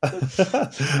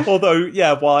it. Although,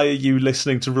 yeah, why are you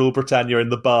listening to Rule Britannia in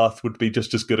the bath would be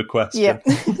just as good a question. Yeah.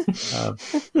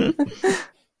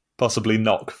 Possibly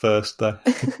knock first, though.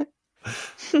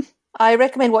 I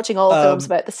recommend watching all films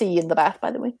about the sea in the bath,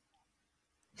 by the way.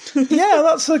 Yeah,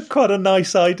 that's quite a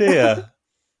nice idea.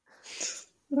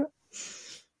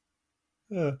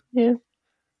 Yeah.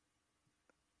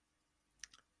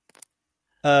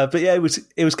 But yeah, it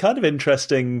was kind of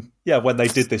interesting. Yeah, when they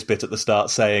did this bit at the start,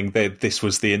 saying that this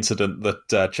was the incident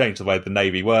that changed the way the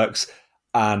Navy works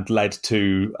and led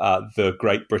to the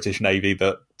great British Navy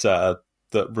that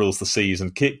rules the seas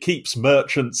and keeps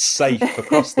merchants safe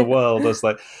across the world. As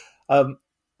and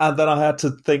then I had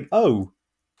to think, oh,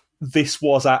 this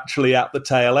was actually at the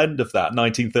tail end of that.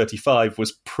 1935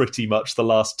 was pretty much the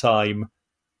last time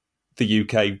the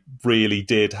UK really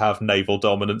did have naval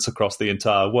dominance across the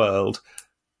entire world.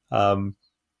 And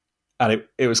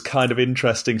it was kind of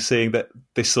interesting seeing that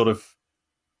this sort of,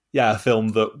 a film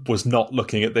that was not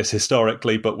looking at this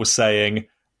historically, but was saying,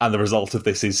 and the result of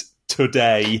this is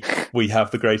today we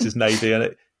have the greatest navy.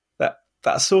 And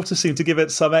that sort of seemed to give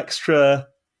it some extra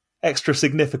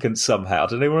significance somehow.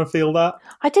 Did anyone feel that?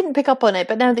 I didn't pick up on it,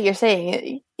 but now that you're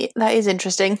saying it, that is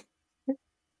interesting.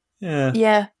 Yeah.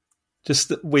 Yeah. Just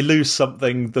that we lose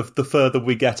something the further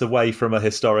we get away from a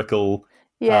historical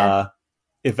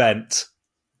event,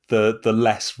 the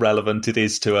less relevant it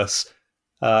is to us.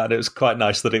 And it was quite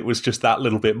nice that it was just that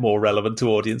little bit more relevant to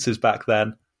audiences back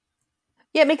then.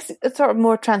 Yeah, it makes it sort of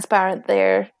more transparent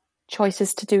their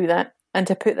choices to do that and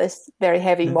to put this very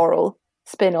heavy moral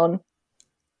spin on.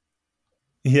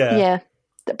 Yeah. Yeah.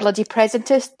 The bloody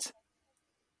presentists.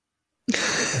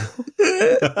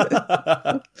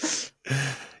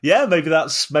 Yeah,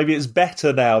 maybe it's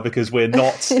better now because we're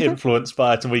not influenced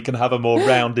by it and we can have a more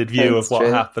rounded view That's of what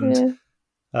true. happened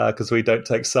because we don't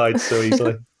take sides so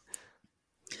easily.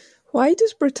 Why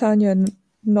does Britannia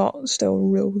not still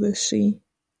rule the sea?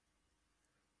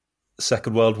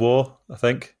 Second World War, I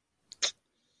think,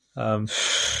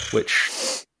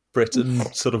 which Britain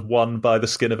sort of won by the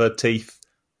skin of her teeth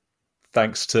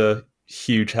thanks to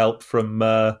huge help from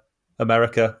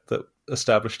America that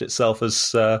established itself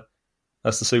as the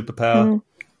superpower.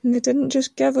 And they didn't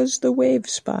just give us the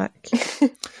waves back.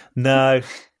 No.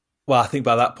 Well, I think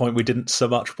by that point we didn't so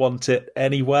much want it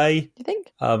anyway. Do you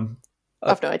think?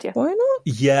 I've no idea. Why not?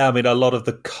 Yeah, I mean, a lot of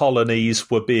the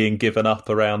colonies were being given up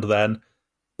around then,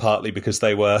 partly because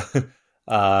they were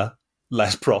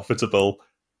less profitable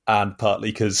and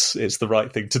partly because it's the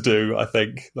right thing to do, I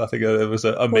think. I think there was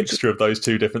a mixture of those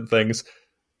two different things.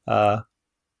 We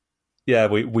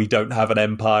don't have an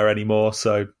empire anymore,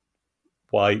 so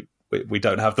why we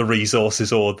don't have the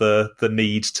resources or the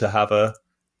need to have a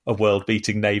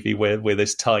world-beating navy. We're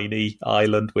this tiny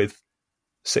island with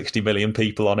 60 million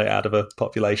people on it out of a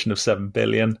population of 7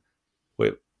 billion.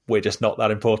 We're just not that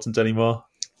important anymore.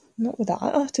 Not with that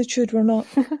attitude, we're not.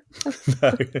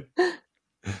 No.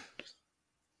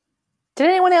 Did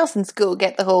anyone else in school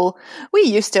get the whole, we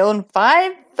used to own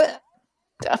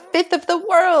a fifth of the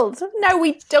world. Now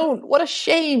we don't. What a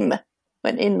shame.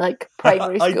 When in like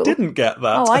primary school. I didn't get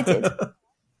that. Oh, I did.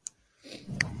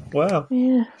 Wow.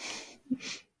 Yeah.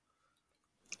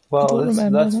 Well,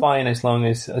 that's fine as long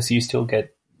as you still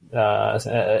get as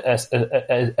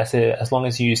long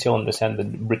as you still understand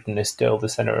that Britain is still the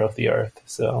center of the earth.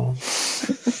 So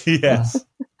yes.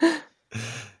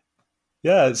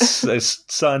 Yeah, it's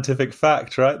scientific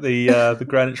fact, right? The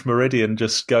Greenwich Meridian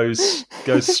just goes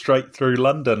straight through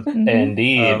London. Mm-hmm.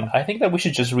 Indeed, I think that we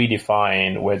should just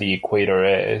redefine where the equator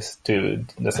is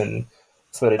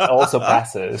so that it also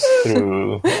passes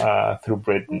through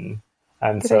Britain,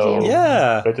 and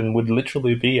so Britain would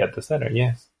literally be at the center.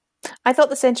 Yes, I thought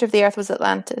the center of the earth was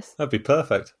Atlantis. That'd be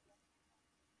perfect.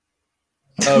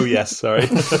 Oh yes, sorry.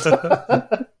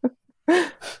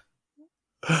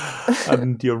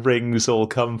 And your rings all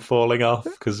come falling off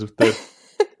because of the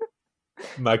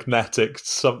magnetic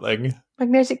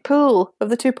pull of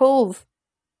the two poles.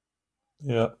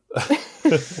 Yeah.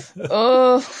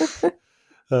 Oh.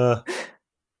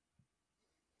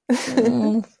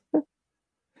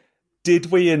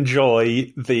 Did we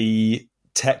enjoy the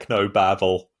techno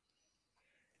babble?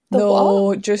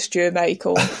 No, just you,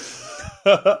 Michael.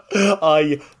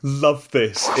 I love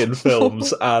this in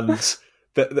films, and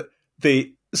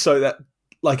so that,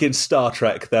 like in Star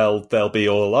Trek, they'll be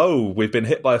all, we've been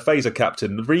hit by a phaser,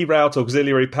 Captain. Reroute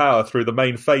auxiliary power through the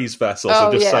main phase vessel.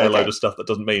 So just say a load of stuff that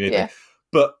doesn't mean anything. Yeah.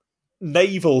 But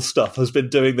naval stuff has been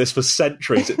doing this for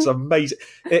centuries. It's amazing.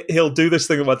 He'll do this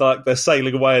thing where they're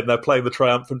sailing away and they're playing the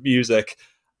triumphant music,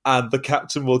 and the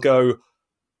captain will go,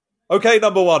 "Okay,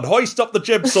 number one, hoist up the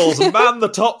jibsails and man the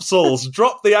topsails,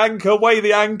 drop the anchor, weigh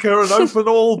the anchor, and open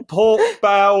all port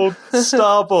bow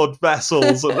starboard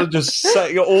vessels," and just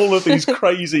saying all of these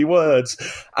crazy words.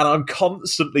 And I'm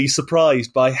constantly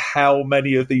surprised by how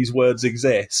many of these words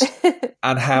exist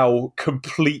and how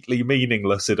completely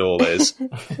meaningless it all is.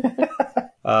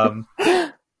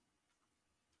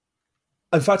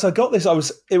 In fact, I got this.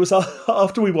 It was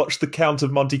after we watched The Count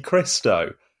of Monte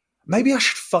Cristo. Maybe I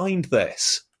should find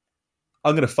this.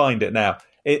 I'm going to find it now.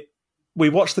 We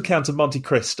watched The Count of Monte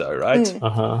Cristo, right?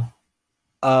 Uh-huh.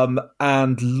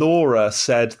 And Laura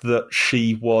said that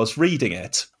she was reading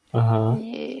it. Uh-huh.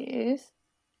 Yes.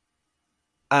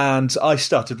 And I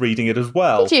started reading it as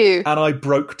well. Did you? And I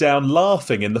broke down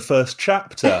laughing in the first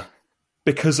chapter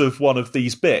because of one of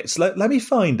these bits. Let me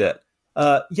find it.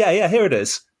 Yeah, here it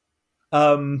is.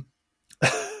 It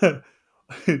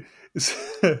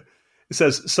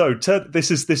says,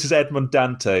 this is Edmond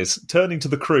Dantes. Turning to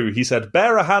the crew, he said,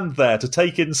 "Bear a hand there to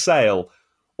take in sail."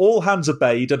 All hands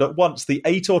obeyed, and at once the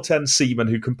 8 or 10 seamen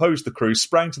who composed the crew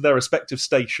sprang to their respective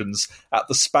stations at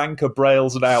the spanker,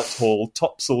 brails and outhaul,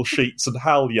 topsail sheets and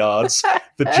halyards,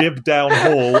 the jib down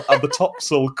haul, and the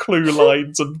topsail clew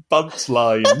lines and bunt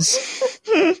lines.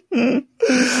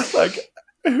 Like,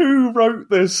 who wrote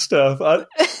this stuff?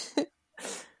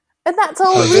 And that's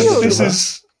all real. This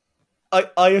is...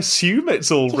 I assume it's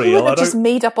all real. I just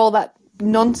made up all that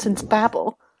nonsense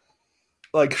babble.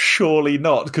 Like, surely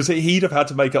not, because he'd have had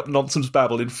to make up nonsense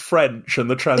babble in French,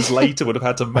 and the translator would have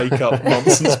had to make up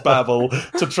nonsense babble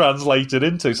to translate it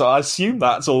into. So I assume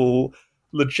that's all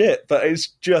legit, but it's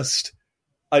just...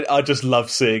 I just love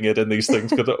seeing it in these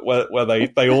things, where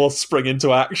they all spring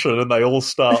into action and they all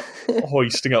start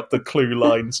hoisting up the clue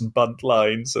lines and bunt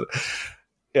lines.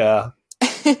 Yeah,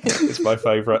 it's my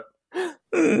favourite.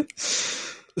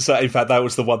 So, in fact, that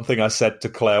was the one thing I said to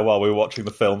Claire while we were watching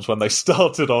the films when they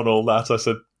started on all that. I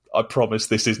said, "I promise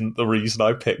this isn't the reason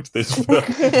I picked this film."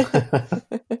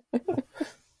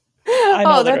 I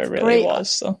know that it really great. Was.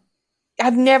 So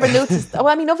I've never noticed. Well,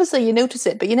 I mean, obviously you notice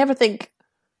it, but you never think.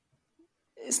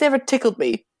 It's never tickled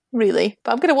me, really.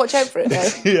 But I'm going to watch out for it now.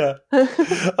 Yeah.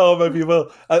 Oh, maybe you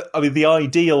will. I mean, the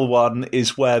ideal one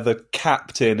is where the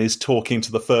captain is talking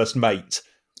to the first mate,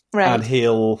 right, and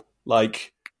he'll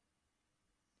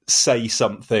say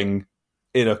something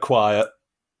in a quiet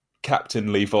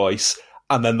captainly voice,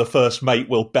 and then the first mate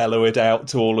will bellow it out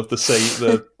to all of the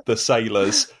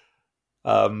sailors.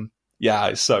 Yeah,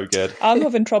 it's so good. I'm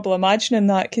having trouble imagining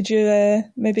that. Could you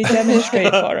maybe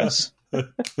demonstrate for us?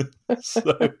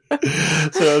 So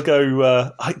he'll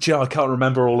go, I can't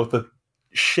remember all of the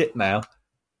shit now.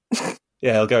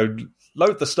 Yeah, he'll go,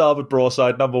 "Load the starboard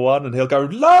broadside, number one," and he'll go,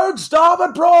 "Load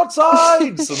starboard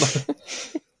broadsides!"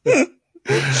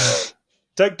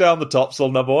 "Take down the topsail,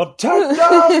 number one." "Take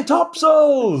down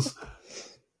topsails!"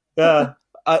 Yeah,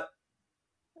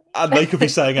 and they could be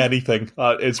saying anything.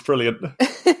 It's brilliant.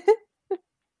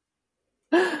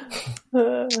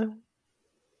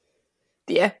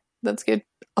 Yeah, that's good.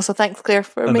 Also, thanks, Claire,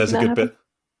 for making that happen.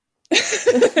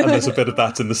 Bit. And there's a bit of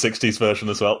that in the 60s version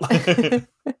as well.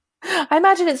 I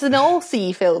imagine it's in all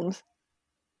sea films.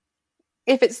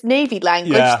 if it's Navy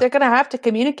language, Yeah. they're going to have to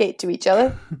communicate to each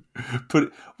other.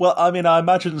 But well, I mean, I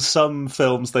imagine some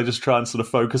films they just try and sort of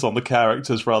focus on the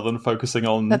characters rather than focusing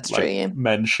on That's true, yeah.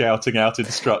 men shouting out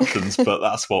instructions. But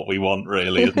that's what we want,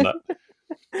 really, isn't it?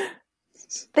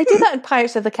 They do that in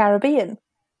Pirates of the Caribbean.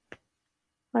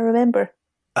 I remember.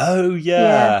 Oh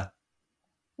Yeah.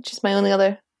 Which is my only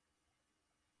other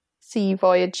sea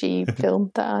voyage-y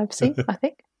film that I've seen, I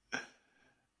think.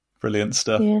 Brilliant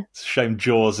stuff. Yeah. It's a shame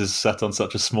Jaws is set on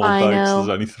such a small I boat. know. So there's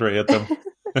only 3 of them.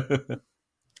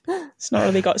 It's not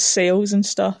really got sails and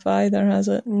stuff either, has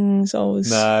it? It's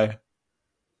always No,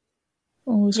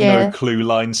 Yeah. no clue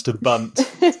lines to bunt.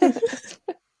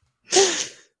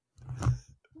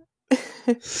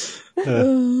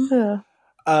 Yeah.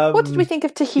 What did we think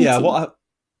of Tahiti? Yeah,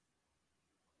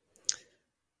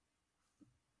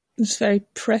 it's very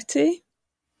pretty.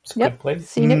 It's a Yep. good place.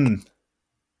 Scenic.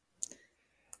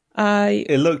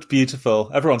 It looked beautiful.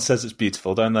 Everyone says it's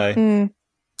beautiful, don't they?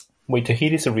 Wait,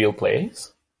 Tahiti's a real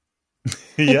place?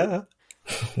 Yeah.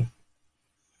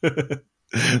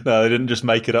 No, they didn't just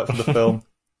make it up for the film.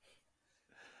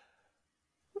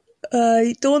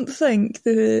 I don't think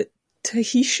the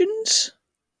Tahitians,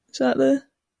 is that the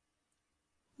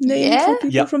name Yeah. for people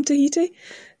Yep. from Tahiti?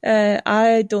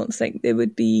 I don't think they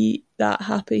would be that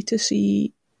happy to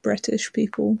see British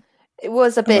people It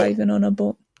was a bit arriving on a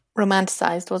boat.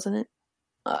 romanticised, wasn't it?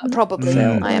 Probably,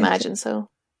 Felt I like imagine so.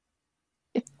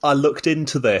 I looked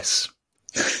into this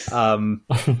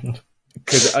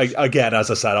because, again,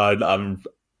 as I said, I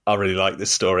really like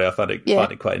this story. I find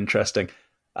it quite interesting.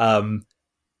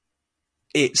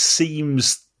 It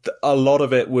seems that a lot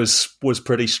of it was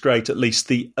pretty straight. At least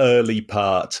the early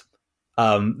part,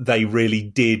 they really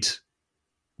did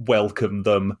welcome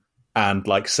them and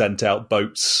sent out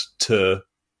boats to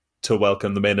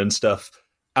welcome them in and stuff.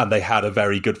 And they had a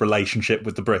very good relationship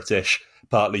with the British,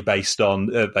 partly based on,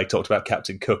 they talked about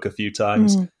Captain Cook a few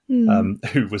times,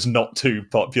 who was not too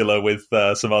popular with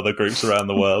some other groups around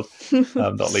the world,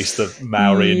 not least the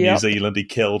Maori in New Zealand he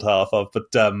killed half of. But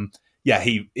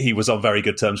he was on very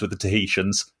good terms with the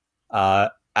Tahitians.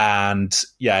 And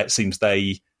it seems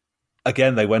they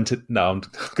went to... No, I'm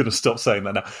going to stop saying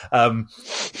that now.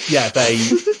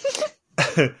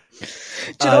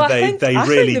 Do you know what? They I think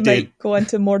really they did. might go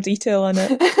into more detail on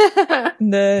it in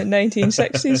the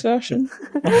 1960s version.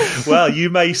 Well,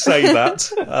 you may say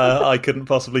that. I couldn't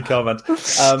possibly comment.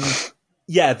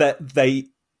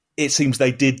 It seems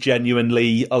they did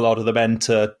genuinely, a lot of them,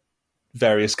 enter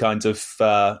various kinds of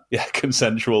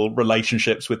consensual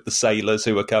relationships with the sailors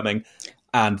who were coming,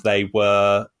 and they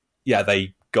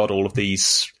got all of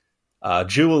these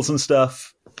jewels and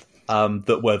stuff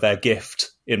that were their gift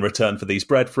in return for these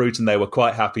breadfruit, and they were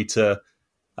quite happy to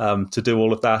do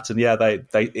all of that. And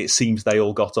it seems they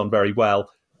all got on very well.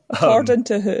 According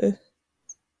to who?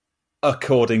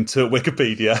 According to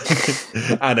Wikipedia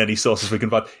and any sources we can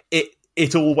find.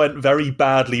 It all went very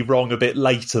badly wrong a bit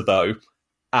later, though,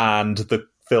 and the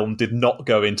film did not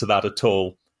go into that at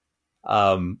all.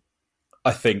 I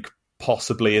think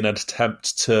possibly in an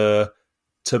attempt to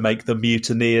make the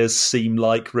mutineers seem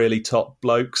like really top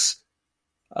blokes.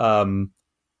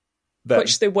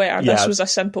 Which they were. Yeah. This was a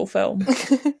simple film.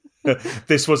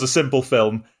 This was a simple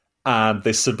film, and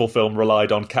this simple film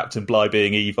relied on Captain Bligh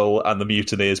being evil and the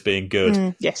mutineers being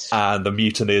good. Yes. And the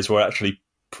mutineers were actually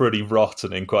pretty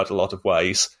rotten in quite a lot of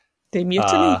ways. They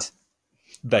mutinied.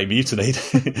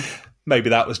 Maybe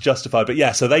that was justified.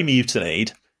 But so they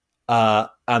mutinied,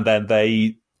 and then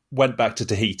they went back to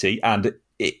Tahiti, and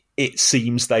it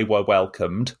seems they were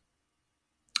welcomed.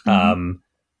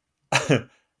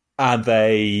 And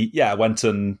they went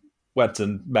and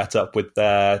met up with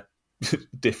their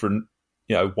different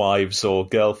wives or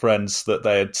girlfriends that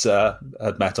they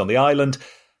had met on the island,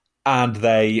 and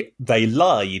they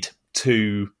lied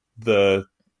to the,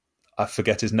 I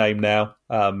forget his name now,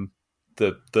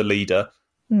 the leader,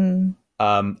 and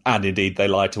indeed they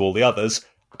lied to all the others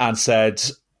and said,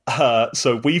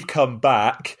 so we've come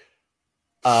back,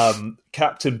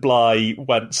 Captain Bligh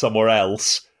went somewhere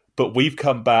else, but we've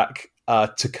come back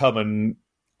to come and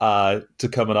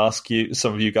ask you,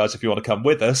 some of you guys, if you want to come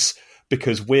with us,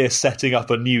 because we're setting up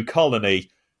a new colony.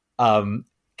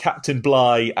 Captain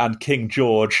Bligh and King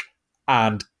George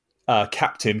and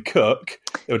Captain Cook,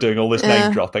 who are doing all this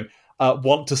name dropping,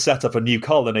 want to set up a new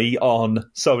colony on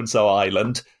so-and-so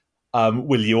island.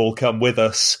 Will you all come with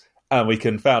us and we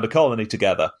can found a colony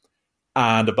together?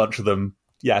 And a bunch of them,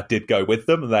 did go with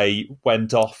them. They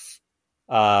went off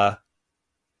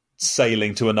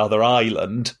sailing to another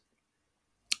island,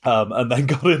 and then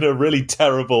got in a really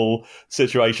terrible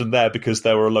situation there because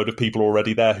there were a load of people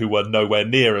already there who were nowhere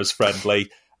near as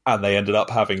friendly, and they ended up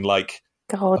having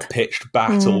God. pitched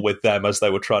battle with them as they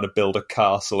were trying to build a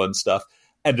castle and stuff,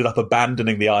 ended up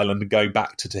abandoning the island and going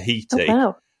back to Tahiti. Oh,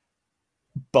 wow.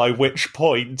 By which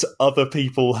point, other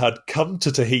people had come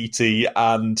to Tahiti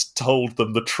and told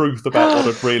them the truth about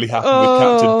what had really happened with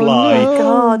Captain Bligh. Oh,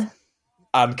 God.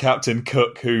 And Captain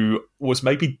Cook, who was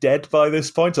maybe dead by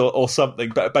this point or something,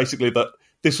 but basically that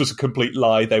this was a complete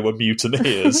lie. They were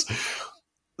mutineers.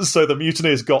 So the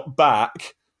mutineers got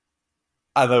back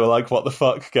and they were like, what the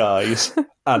fuck, guys?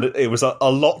 And it was a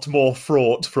lot more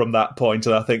fraught from that point.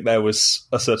 And I think there was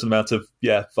a certain amount of,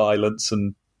 violence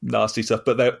and nasty stuff.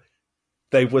 But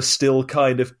they were still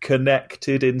kind of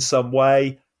connected in some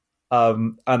way.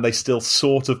 And they still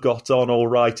sort of got on all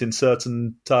right in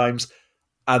certain times.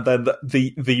 And then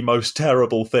the most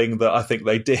terrible thing that I think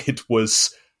they did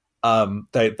was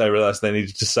they realised they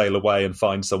needed to sail away and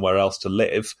find somewhere else to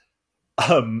live.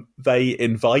 They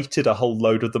invited a whole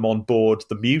load of them on board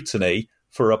the Mutiny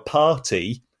for a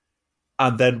party,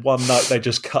 and then one night they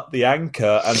just cut the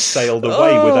anchor and sailed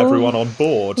away with everyone on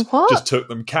board. What? Just took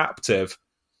them captive.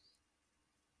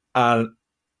 And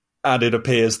it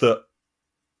appears that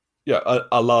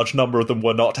a large number of them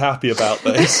were not happy about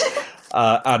this.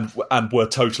 And were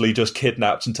totally just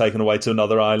kidnapped and taken away to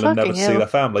another island, never to see their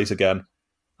families again.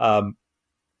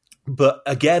 But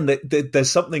again, there's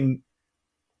something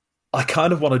I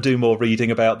kind of want to do more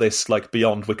reading about this, like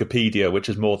beyond Wikipedia, which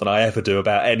is more than I ever do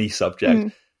about any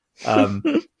subject.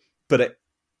 But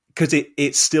because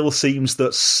it still seems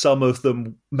that some of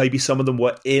them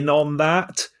were in on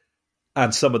that,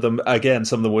 and some of them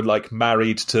were like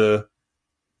married to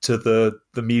the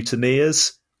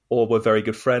mutineers, or were very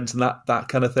good friends and that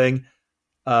kind of thing.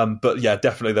 But yeah,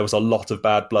 definitely there was a lot of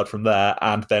bad blood from there.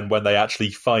 And then when they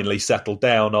actually finally settled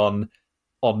down on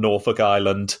Norfolk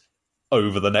Island,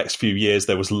 over the next few years,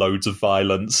 there was loads of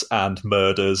violence and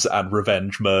murders and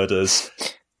revenge murders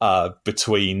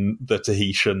between the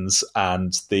Tahitians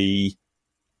and the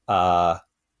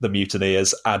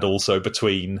mutineers, and also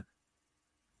between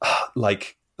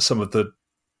like some of the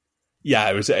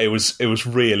it was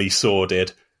really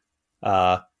sordid.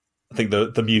 I think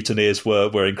the mutineers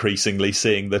were increasingly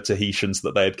seeing the Tahitians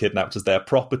that they had kidnapped as their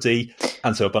property,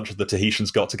 and so a bunch of the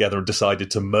Tahitians got together and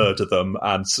decided to murder them,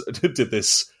 and did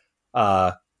this,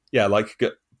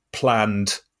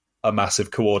 planned a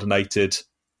massive coordinated,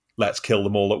 let's kill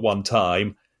them all at one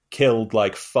time, killed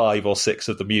like 5 or 6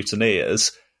 of the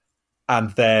mutineers,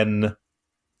 and then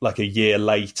like a year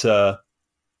later,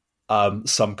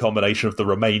 some combination of the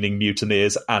remaining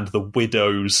mutineers and the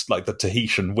widows, like the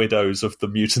Tahitian widows of the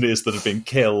mutineers that had been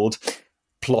killed,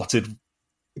 plotted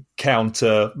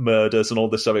counter murders and all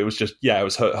this stuff. It was just, it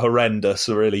was horrendous,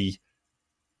 a really,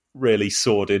 really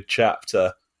sordid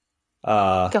chapter.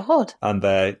 God. And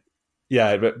it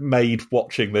made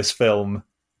watching this film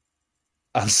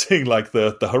and seeing like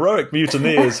the heroic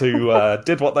mutineers who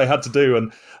did what they had to do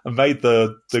and made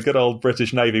the good old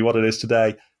British Navy what it is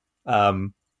today.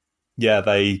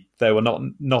 They were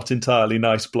not entirely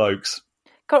nice blokes.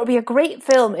 God, it would be a great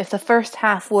film if the first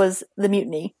half was the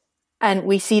mutiny and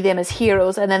we see them as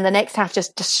heroes, and then the next half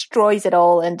just destroys it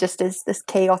all and just is this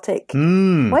chaotic.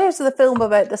 Where's the film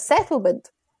about the settlement?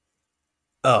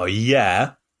 Oh,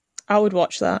 yeah. I would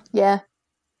watch that. Yeah.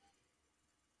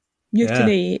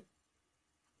 Mutiny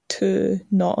 2,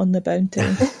 Not on the Bounty.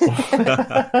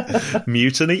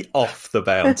 Mutiny Off the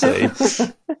Bounty.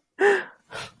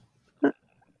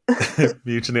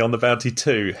 Mutiny on the Bounty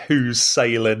 2, Who's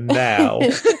Sailing Now?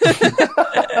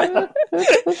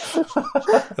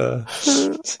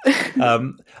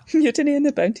 Mutiny on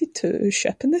the Bounty 2,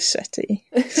 Ship in the City.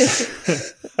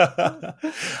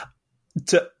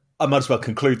 I might as well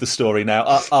conclude the story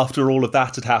now. After all of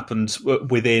that had happened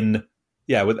within...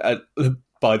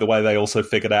 by the way, they also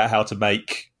figured out how to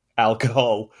make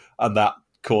alcohol, and that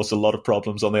caused a lot of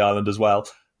problems on the island as well.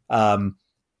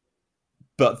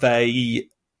 But they...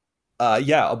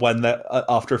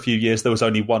 after a few years, there was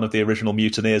only one of the original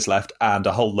mutineers left, and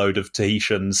a whole load of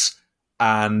Tahitians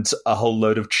and a whole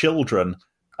load of children,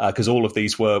 because all of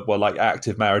these were like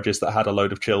active marriages that had a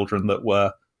load of children that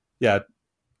were,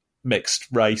 mixed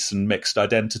race and mixed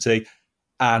identity.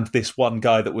 And this one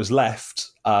guy that was left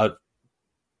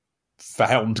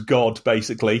found God,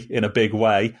 basically, in a big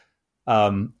way,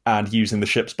 and using the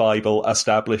ship's Bible,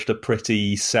 established a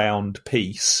pretty sound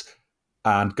peace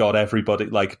and got everybody,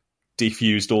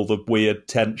 defused all the weird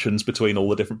tensions between all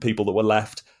the different people that were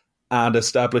left and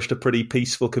established a pretty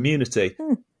peaceful community.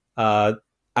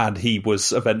 And he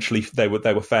was eventually, they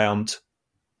were found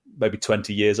maybe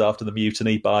 20 years after the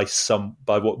mutiny by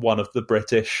one of the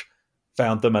British,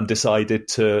 found them and decided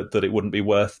that it wouldn't be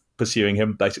worth pursuing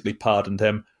him, basically pardoned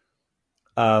him,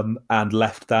 and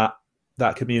left that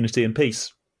that community in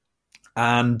peace.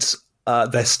 And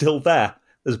they're still there.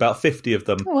 There's about 50 of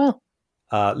them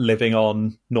living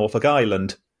on Norfolk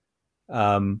Island.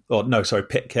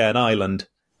 Pitcairn Island.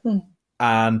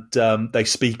 And they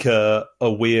speak a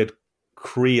weird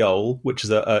Creole, which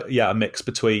is a mix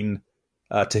between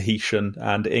Tahitian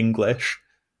and English.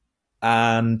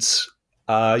 And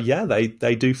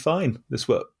they do fine. This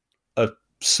was a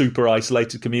super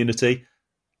isolated community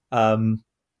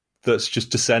that's just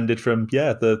descended from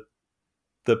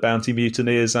the bounty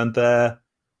mutineers and their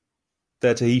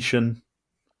Tahitian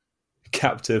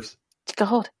captives.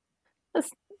 God,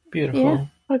 that's beautiful. Yeah,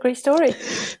 what a great story.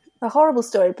 A horrible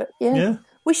story, but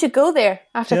we should go there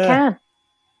after Cannes.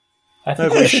 I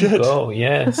think we should go.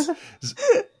 Yes,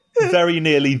 very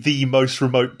nearly the most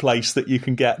remote place that you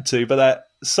can get to. But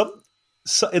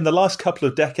in the last couple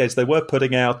of decades, they were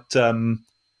putting out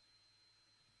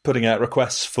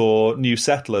requests for new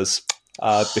settlers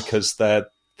because the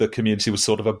community was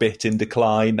sort of a bit in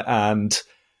decline, and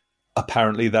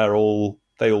apparently they all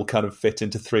kind of fit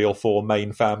into 3 or 4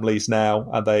 main families now,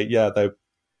 and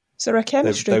is there a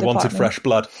chemistry they department? wanted fresh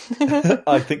blood.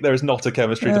 I think there is not a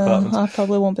chemistry department. I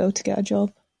probably won't be able to get a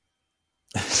job.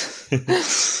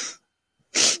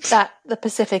 That the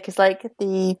Pacific is like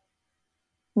the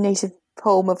native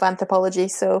home of anthropology,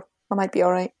 so I might be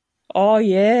all right. Oh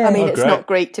yeah, I mean it's not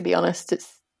great, to be honest.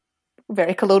 It's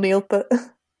very colonial, but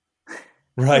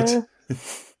right.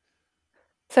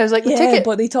 Sounds like the ticket.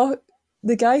 But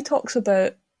the guy talks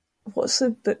about, what's the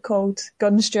book called?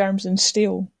 Guns, Germs and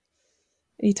Steel.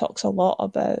 He talks a lot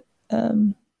about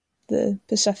the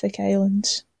Pacific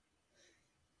Islands.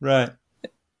 Right.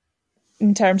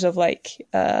 In terms of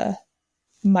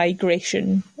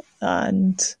migration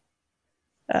and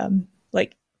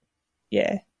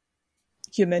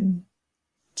human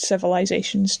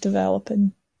civilizations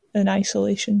developing in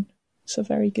isolation. It's a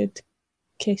very good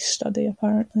case study,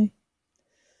 apparently,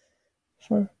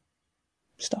 for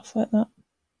stuff like that.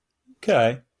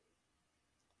 Okay.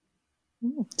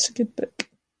 It's a good book.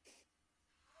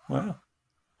 Wow.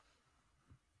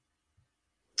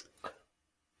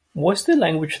 Was the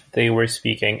language they were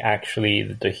speaking actually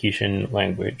the Tahitian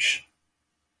language?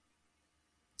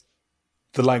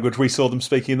 The language we saw them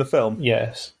speaking in the film?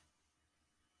 Yes.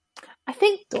 I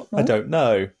think... I don't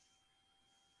know.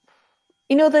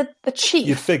 You know, the chief...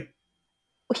 You'd think...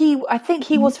 I think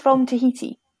he was from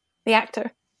Tahiti, the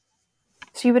actor.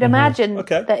 So you would imagine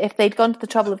that if they'd gone to the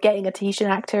trouble of getting a Tahitian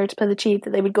actor to play the chief, that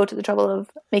they would go to the trouble of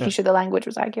making sure the language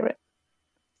was accurate.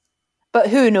 But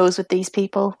who knows with these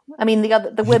people? I mean,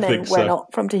 the women were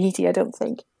not from Tahiti, I don't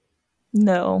think.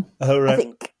 No. Oh, right. I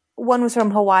think one was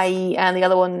from Hawaii and the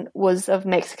other one was of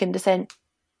Mexican descent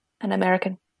and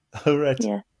American. Oh, right.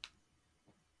 Yeah.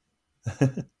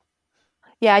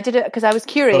 Yeah, I did it because I was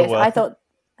curious. Oh, well. I thought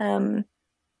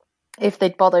if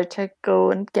they'd bothered to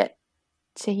go and get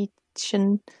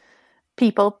Tahitian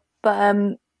people,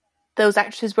 but those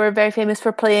actresses were very famous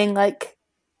for playing like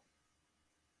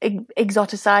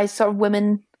exoticized sort of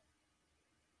women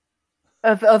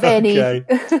of any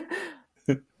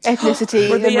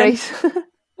ethnicity and race.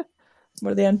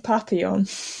 Were they in Papillon?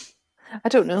 I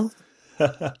don't know.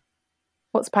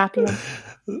 What's Papillon?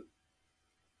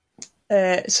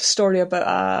 It's a story about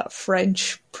a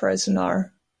French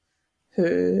prisoner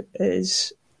who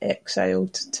is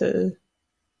exiled to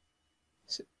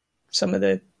some of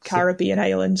the Caribbean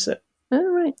islands that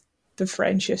the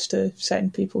French used to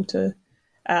send people to,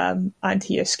 and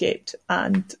he escaped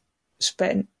and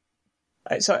spent...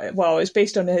 it's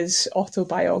based on his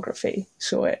autobiography,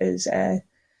 so it is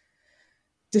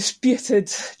disputed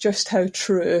just how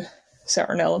true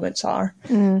certain elements are.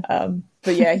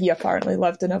 But yeah, he apparently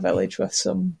lived in a village with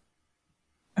some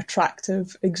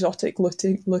attractive, exotic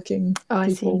looking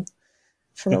people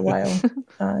for a while,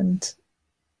 and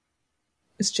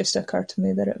it's just occurred to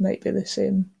me that it might be the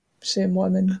same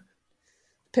woman,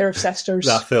 pair of sisters,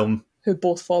 that film, who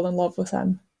both fall in love with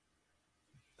him.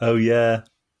 Oh yeah,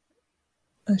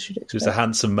 I should expect. He was a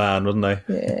handsome man, wasn't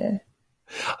he? Yeah.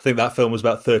 I think that film was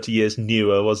about 30 years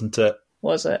newer, wasn't it?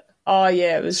 Was it? Oh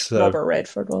yeah, it was Robert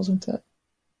Redford, wasn't it?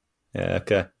 Yeah,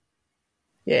 okay.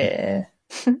 Yeah.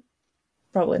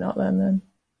 Probably not them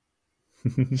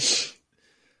then.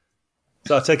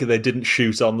 So I take it they didn't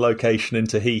shoot on location in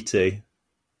Tahiti?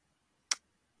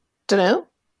 Don't know.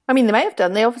 I mean, they might have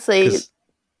done. They obviously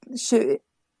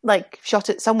shot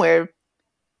it somewhere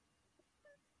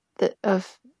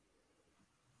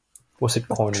Was it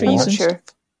Cornwall? I'm not sure.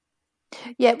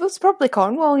 Yeah, it was probably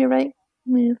Cornwall, you're right.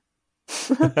 Yeah.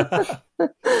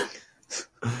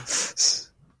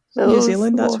 New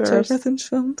Zealand, that's where everything's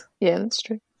filmed. Yeah, that's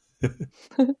true.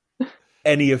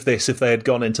 any of this, if they had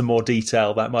gone into more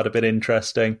detail, that might have been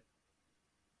interesting.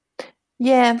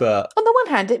 Yeah. But on the one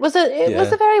hand, it was a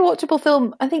very watchable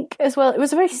film. I think as well, it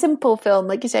was a very simple film,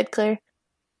 like you said, Claire.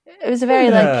 It was a very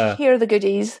like, here are the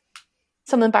goodies.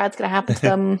 Something bad's going to happen to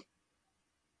them.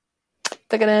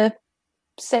 They're going to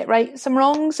set right some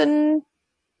wrongs and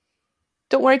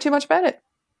don't worry too much about it.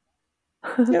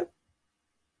 Yep.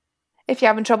 If you're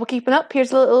having trouble keeping up,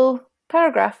 here's a little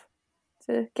paragraph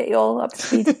to get you all up to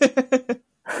speed.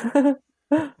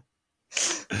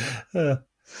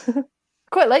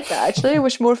 Quite like that, actually. I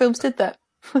wish more films did that.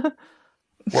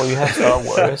 Well, you have Star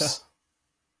Wars.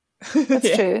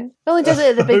 That's true. It only does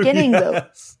it at the beginning, though.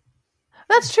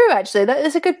 That's true, actually. That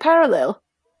is a good parallel.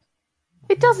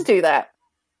 It does do that.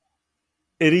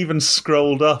 It even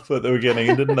scrolled up at the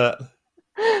beginning, didn't it?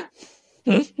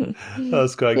 That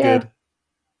was quite good.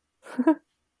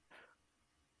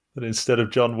 But instead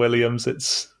of John Williams,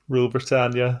 it's Rule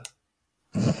Britannia.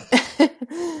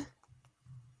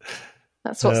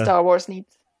 That's what Star Wars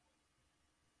needs.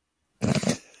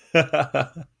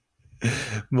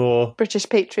 More British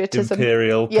patriotism.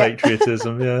 Imperial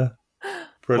patriotism, yeah.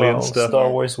 Brilliant stuff. Star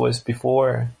Wars was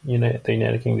before the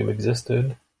United Kingdom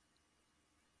existed.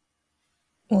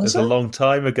 It was a long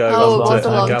time ago, wasn't it?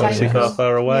 A long galaxy time far, ago.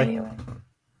 far away. Yeah,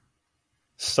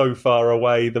 So far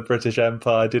away, the British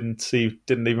Empire didn't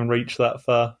even reach that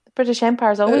far. the British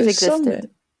Empire's always existed.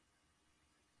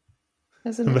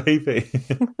 Isn't it? Maybe.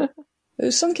 It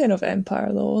was some kind of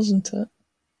empire, though, wasn't it?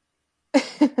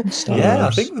 Star Yeah,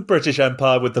 Wars. I think the British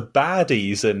Empire with the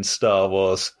baddies in Star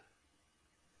Wars.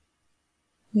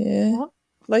 Yeah. What?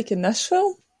 Like in this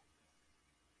film?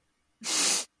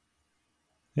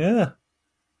 Yeah.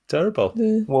 Terrible.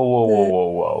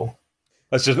 Whoa.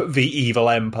 That's just the evil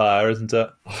empire, isn't it?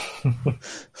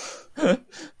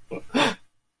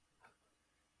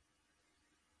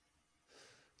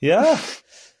 Yeah.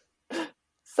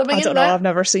 Something I in don't know, that? I've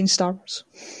never seen Star Wars.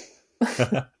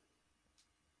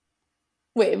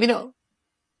 Wait, have you not?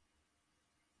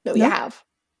 No, you have.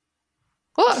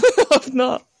 What? I've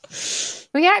not.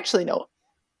 Well, you actually not.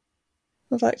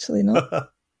 I've actually not.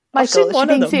 Michael, seen is she one of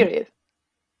being them. serious?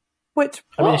 Which?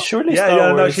 I mean, what? surely Yeah,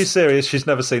 Star no, Wars. she's serious. She's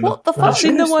never seen them. What the Well, fuck?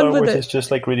 seen surely the one Star with Wars the- is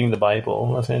just like reading the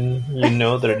Bible. As in, you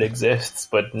know that it exists,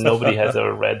 but nobody has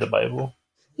ever read the Bible.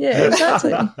 Yeah,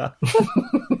 exactly.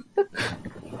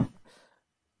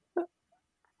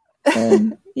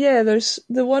 Yeah, there's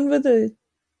the one with the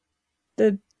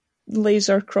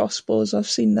laser crossbows. I've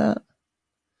seen that.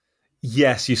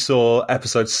 Yes, you saw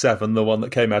episode 7, the one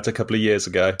that came out a couple of years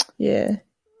ago. Yeah,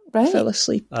 Right. fell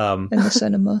asleep in the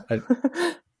cinema.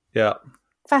 Yeah.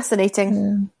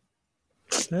 Fascinating.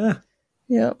 Yeah.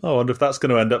 Yeah. I wonder if that's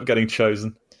going to end up getting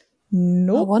chosen. I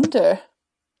Nope. wonder.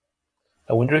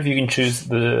 I wonder if you can choose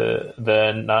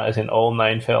as in all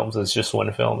 9 films as just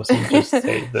one film, as in just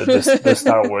say the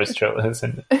Star Wars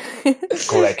trilogy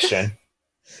collection.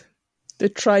 The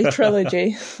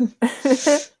tri-trilogy.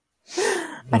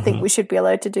 I think we should be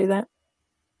allowed to do that.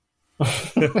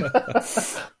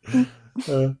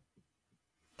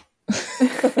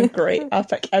 Great. I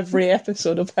pick every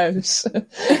episode of House.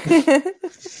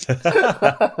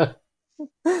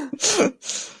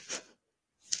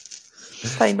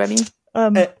 Fine by me.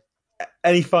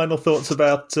 Any final thoughts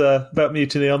about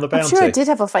Mutiny on the Bounty? I'm sure I did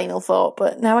have a final thought,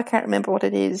 but now I can't remember what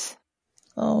it is.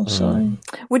 Oh, sorry.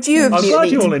 Would you have I'm glad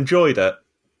you all mutinied? enjoyed it.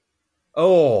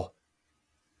 Oh,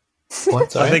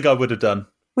 What? Sorry? I think I would have done.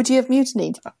 Would you have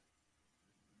mutinied?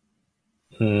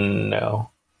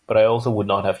 No, but I also would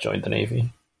not have joined the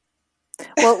Navy.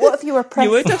 Well, what if you were press?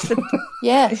 You would have.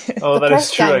 Yeah. Oh, the that press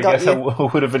is true. gang I got guess I you.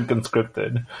 would have been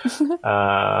conscripted.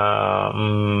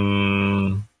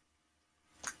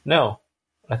 No,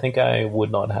 I think I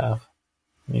would not have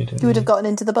mutinied. You would have gotten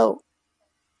into the boat.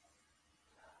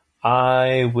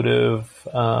 I would have.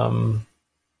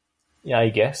 Yeah, I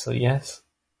guess so. Yes.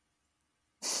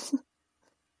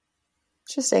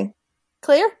 Interesting.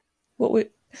 Clear?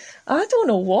 I don't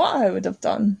know what I would have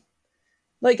done.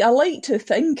 Like, I like to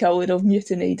think I would have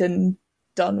mutinied and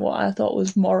done what I thought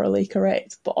was morally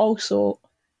correct, but also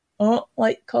I don't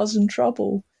like causing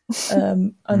trouble.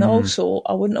 And also,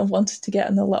 I wouldn't have wanted to get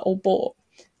in the little boat.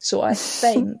 So I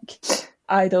think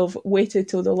I'd have waited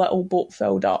till the little boat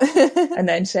filled up and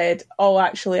then said, oh,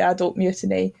 actually, I don't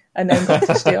mutiny, and then got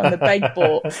to stay on the big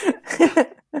boat.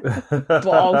 But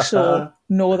also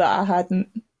know that I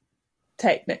hadn't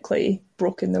technically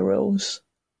broken the rules.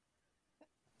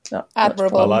 That's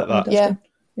Admirable. I like that. Yeah.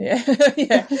 Yeah,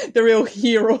 yeah, the real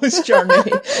hero's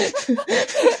journey.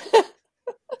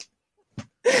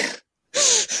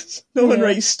 No one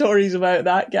writes stories about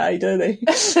that guy, do they?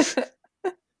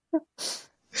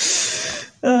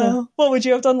 What would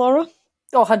you have done, Laura?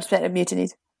 Oh, 100% have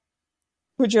mutinied.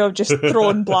 Would you have just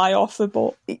thrown Bligh off the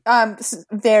boat? I'm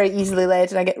very easily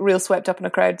led and I get real swept up in a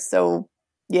crowd, so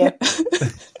yeah.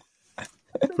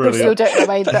 There's no doubt in my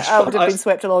mind that I would have been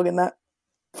swept along in that.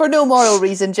 For no moral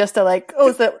reason, just to like,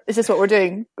 is this what we're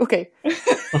doing? Okay.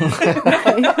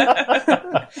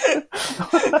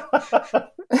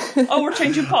 Oh, we're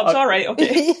changing pubs, alright,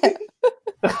 okay.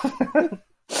 Yeah.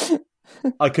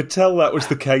 I could tell that was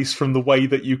the case from the way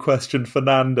that you questioned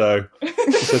Fernando.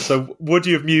 He said, so would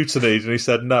you have mutinied? And he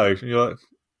said no. And you're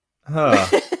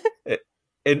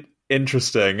like,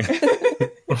 interesting.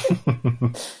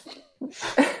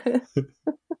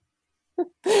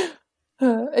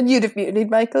 And you'd have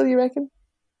mutinied, Michael, you reckon?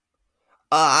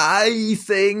 I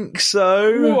think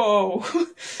so. Whoa.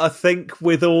 I think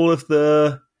with all of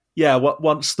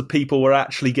once the people were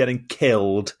actually getting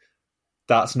killed,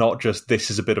 that's not just,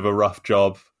 this is a bit of a rough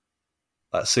job,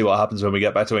 let's see what happens when we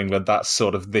get back to England. That's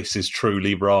sort of, this is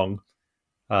truly wrong.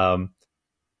 Having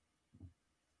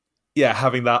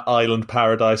that island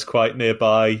paradise quite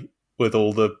nearby with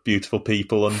all the beautiful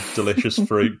people and delicious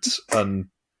fruit and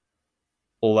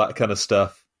all that kind of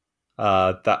stuff,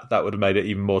 that would have made it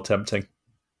even more tempting.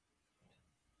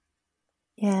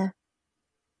 Yeah.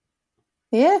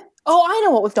 Oh, I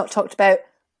know what we've not talked about.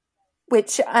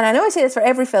 And I know I say this for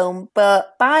every film,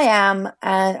 but Byam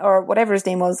or whatever his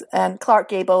name was, and Clark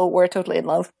Gable were totally in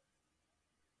love.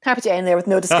 Happy to end there with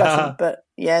no discussion, but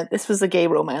yeah, this was a gay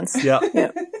romance. Yeah.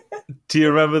 Do you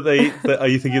remember are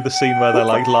you thinking of the scene where they're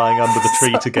like lying under the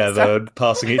tree together and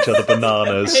passing each other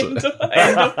bananas? End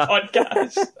of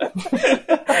podcast.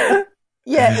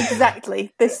 Yeah,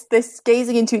 exactly. This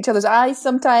gazing into each other's eyes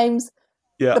sometimes.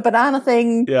 Yeah. The banana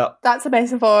thing. Yeah. That's a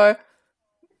metaphor.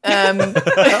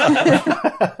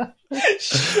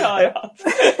 Shut up.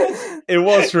 It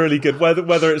was really good,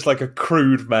 whether it's like a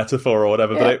crude metaphor or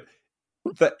whatever,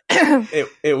 but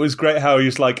it was great how he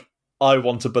was like, I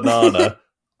want a banana,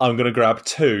 I'm going to grab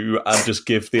two and just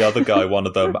give the other guy one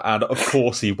of them, and of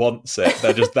course he wants it.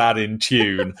 They're just that in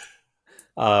tune.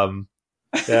 That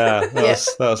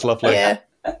was lovely. Yeah.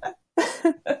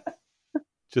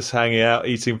 Just hanging out,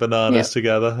 eating bananas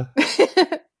together.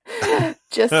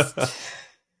 Just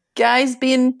guys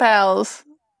being pals.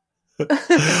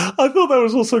 I thought that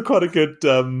was also quite a good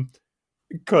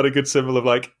symbol of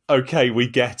like, okay, we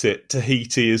get it.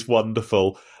 Tahiti is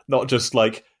wonderful. Not just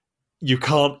like, you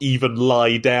can't even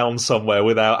lie down somewhere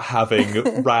without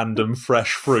having random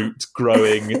fresh fruit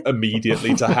growing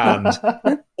immediately to hand,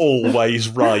 always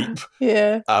ripe.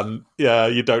 Yeah. And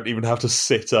you don't even have to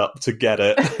sit up to get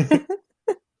it.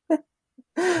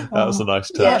 That was a nice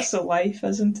touch. That's the life,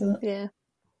 isn't it? Yeah.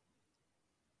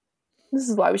 This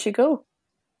is why we should go.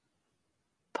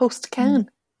 Post Cannes.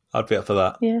 I'd be up for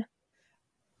that. Yeah.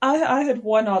 I had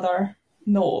one other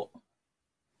note,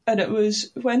 and it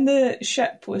was when the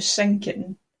ship was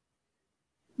sinking,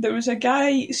 there was a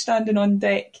guy standing on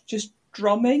deck just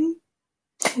drumming.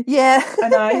 Yeah.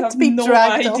 And I have no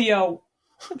idea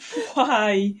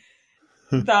why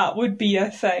that would be a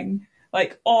thing.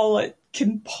 Like, all it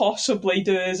can possibly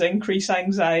do is increase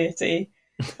anxiety.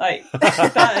 Like,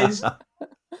 that is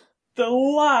the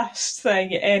last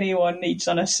thing anyone needs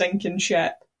on a sinking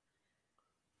ship.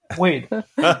 Wait,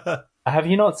 have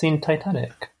you not seen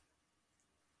Titanic?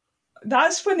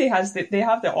 That's when they have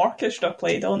the orchestra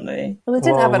play, don't they? Well, they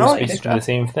didn't have an It's orchestra. the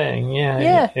same thing, yeah.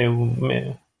 Yeah. They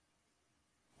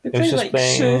play just like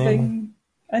playing... soothing,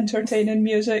 entertaining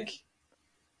music.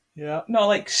 Yeah. Not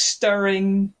like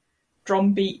stirring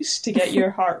drum beats to get your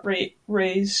heart rate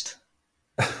raised.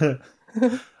 I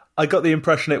got the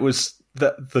impression it was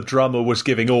that the drummer was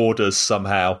giving orders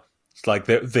somehow. It's like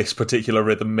this particular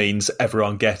rhythm means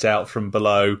everyone get out from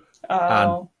below.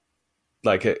 And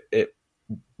like it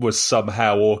was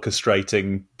somehow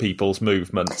orchestrating people's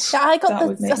movements. Yeah, I got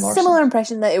a similar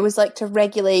impression that it was like to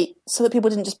regulate so that people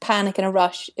didn't just panic in a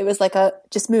rush. It was like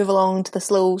just move along to the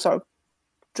slow sort of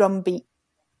drum beat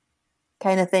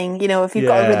kind of thing. You know, if you've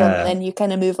got a rhythm, then you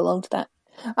kind of move along to that.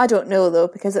 I don't know though,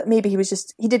 because maybe he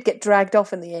did get dragged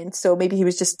off in the end, so maybe he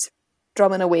was just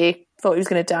drumming away, thought he was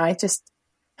going to die. Just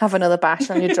have another bash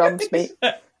on your drums, mate.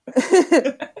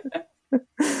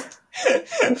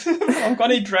 I'm going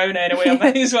to drown anyway, I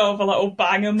might as well have a little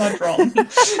bang on my drum.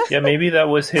 Yeah, maybe that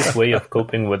was his way of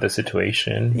coping with the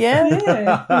situation.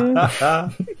 Yeah.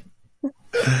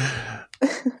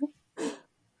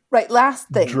 Right, last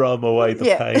thing. Drum away the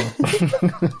pain.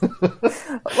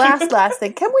 Last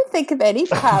thing. Can we think of any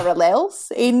parallels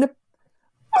in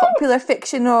popular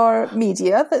fiction or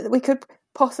media that we could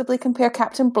possibly compare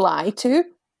Captain Bligh to,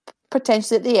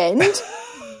 potentially at the end?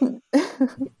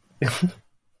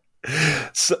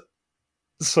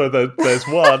 So there's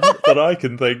one that I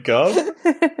can think of.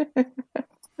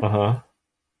 I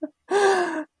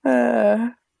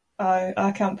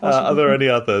can't possibly. Are there any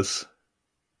others?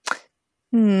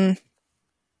 No.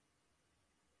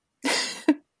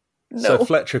 So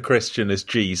Fletcher Christian is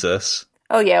Jesus.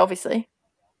 Oh yeah, obviously.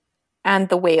 And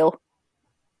the whale.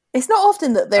 It's not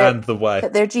often that they're and the whale.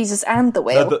 that they're Jesus and the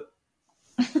whale.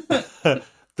 No,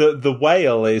 the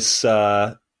whale is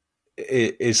the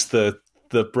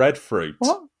breadfruit.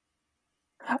 What?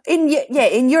 In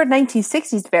your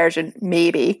 1960s version,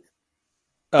 maybe.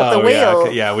 But the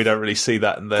whale, yeah, we don't really see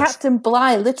that in this. Captain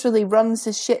Bligh literally runs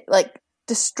his ship,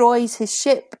 destroys his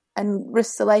ship and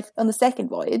risks a life on the second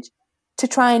voyage to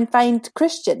try and find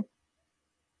Christian.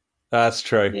 That's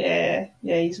true. Yeah,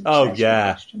 he's obsessed with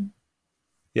Christian.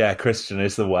 Yeah, Christian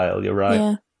is the whale, you're right.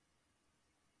 Yeah.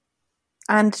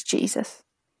 And Jesus.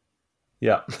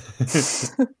 Yeah.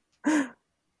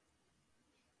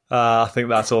 I think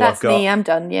that's all That's I've got. me, I'm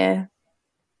done, yeah.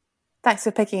 Thanks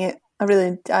for picking it.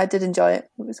 I did enjoy it.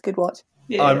 It was a good watch.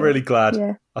 Yeah. I'm really glad.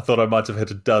 Yeah. I thought I might have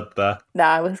hit a dud there.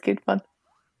 Nah, it was good fun.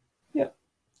 Yep.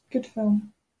 Good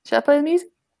film. Should I play the music?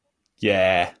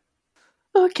 Yeah.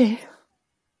 Okay.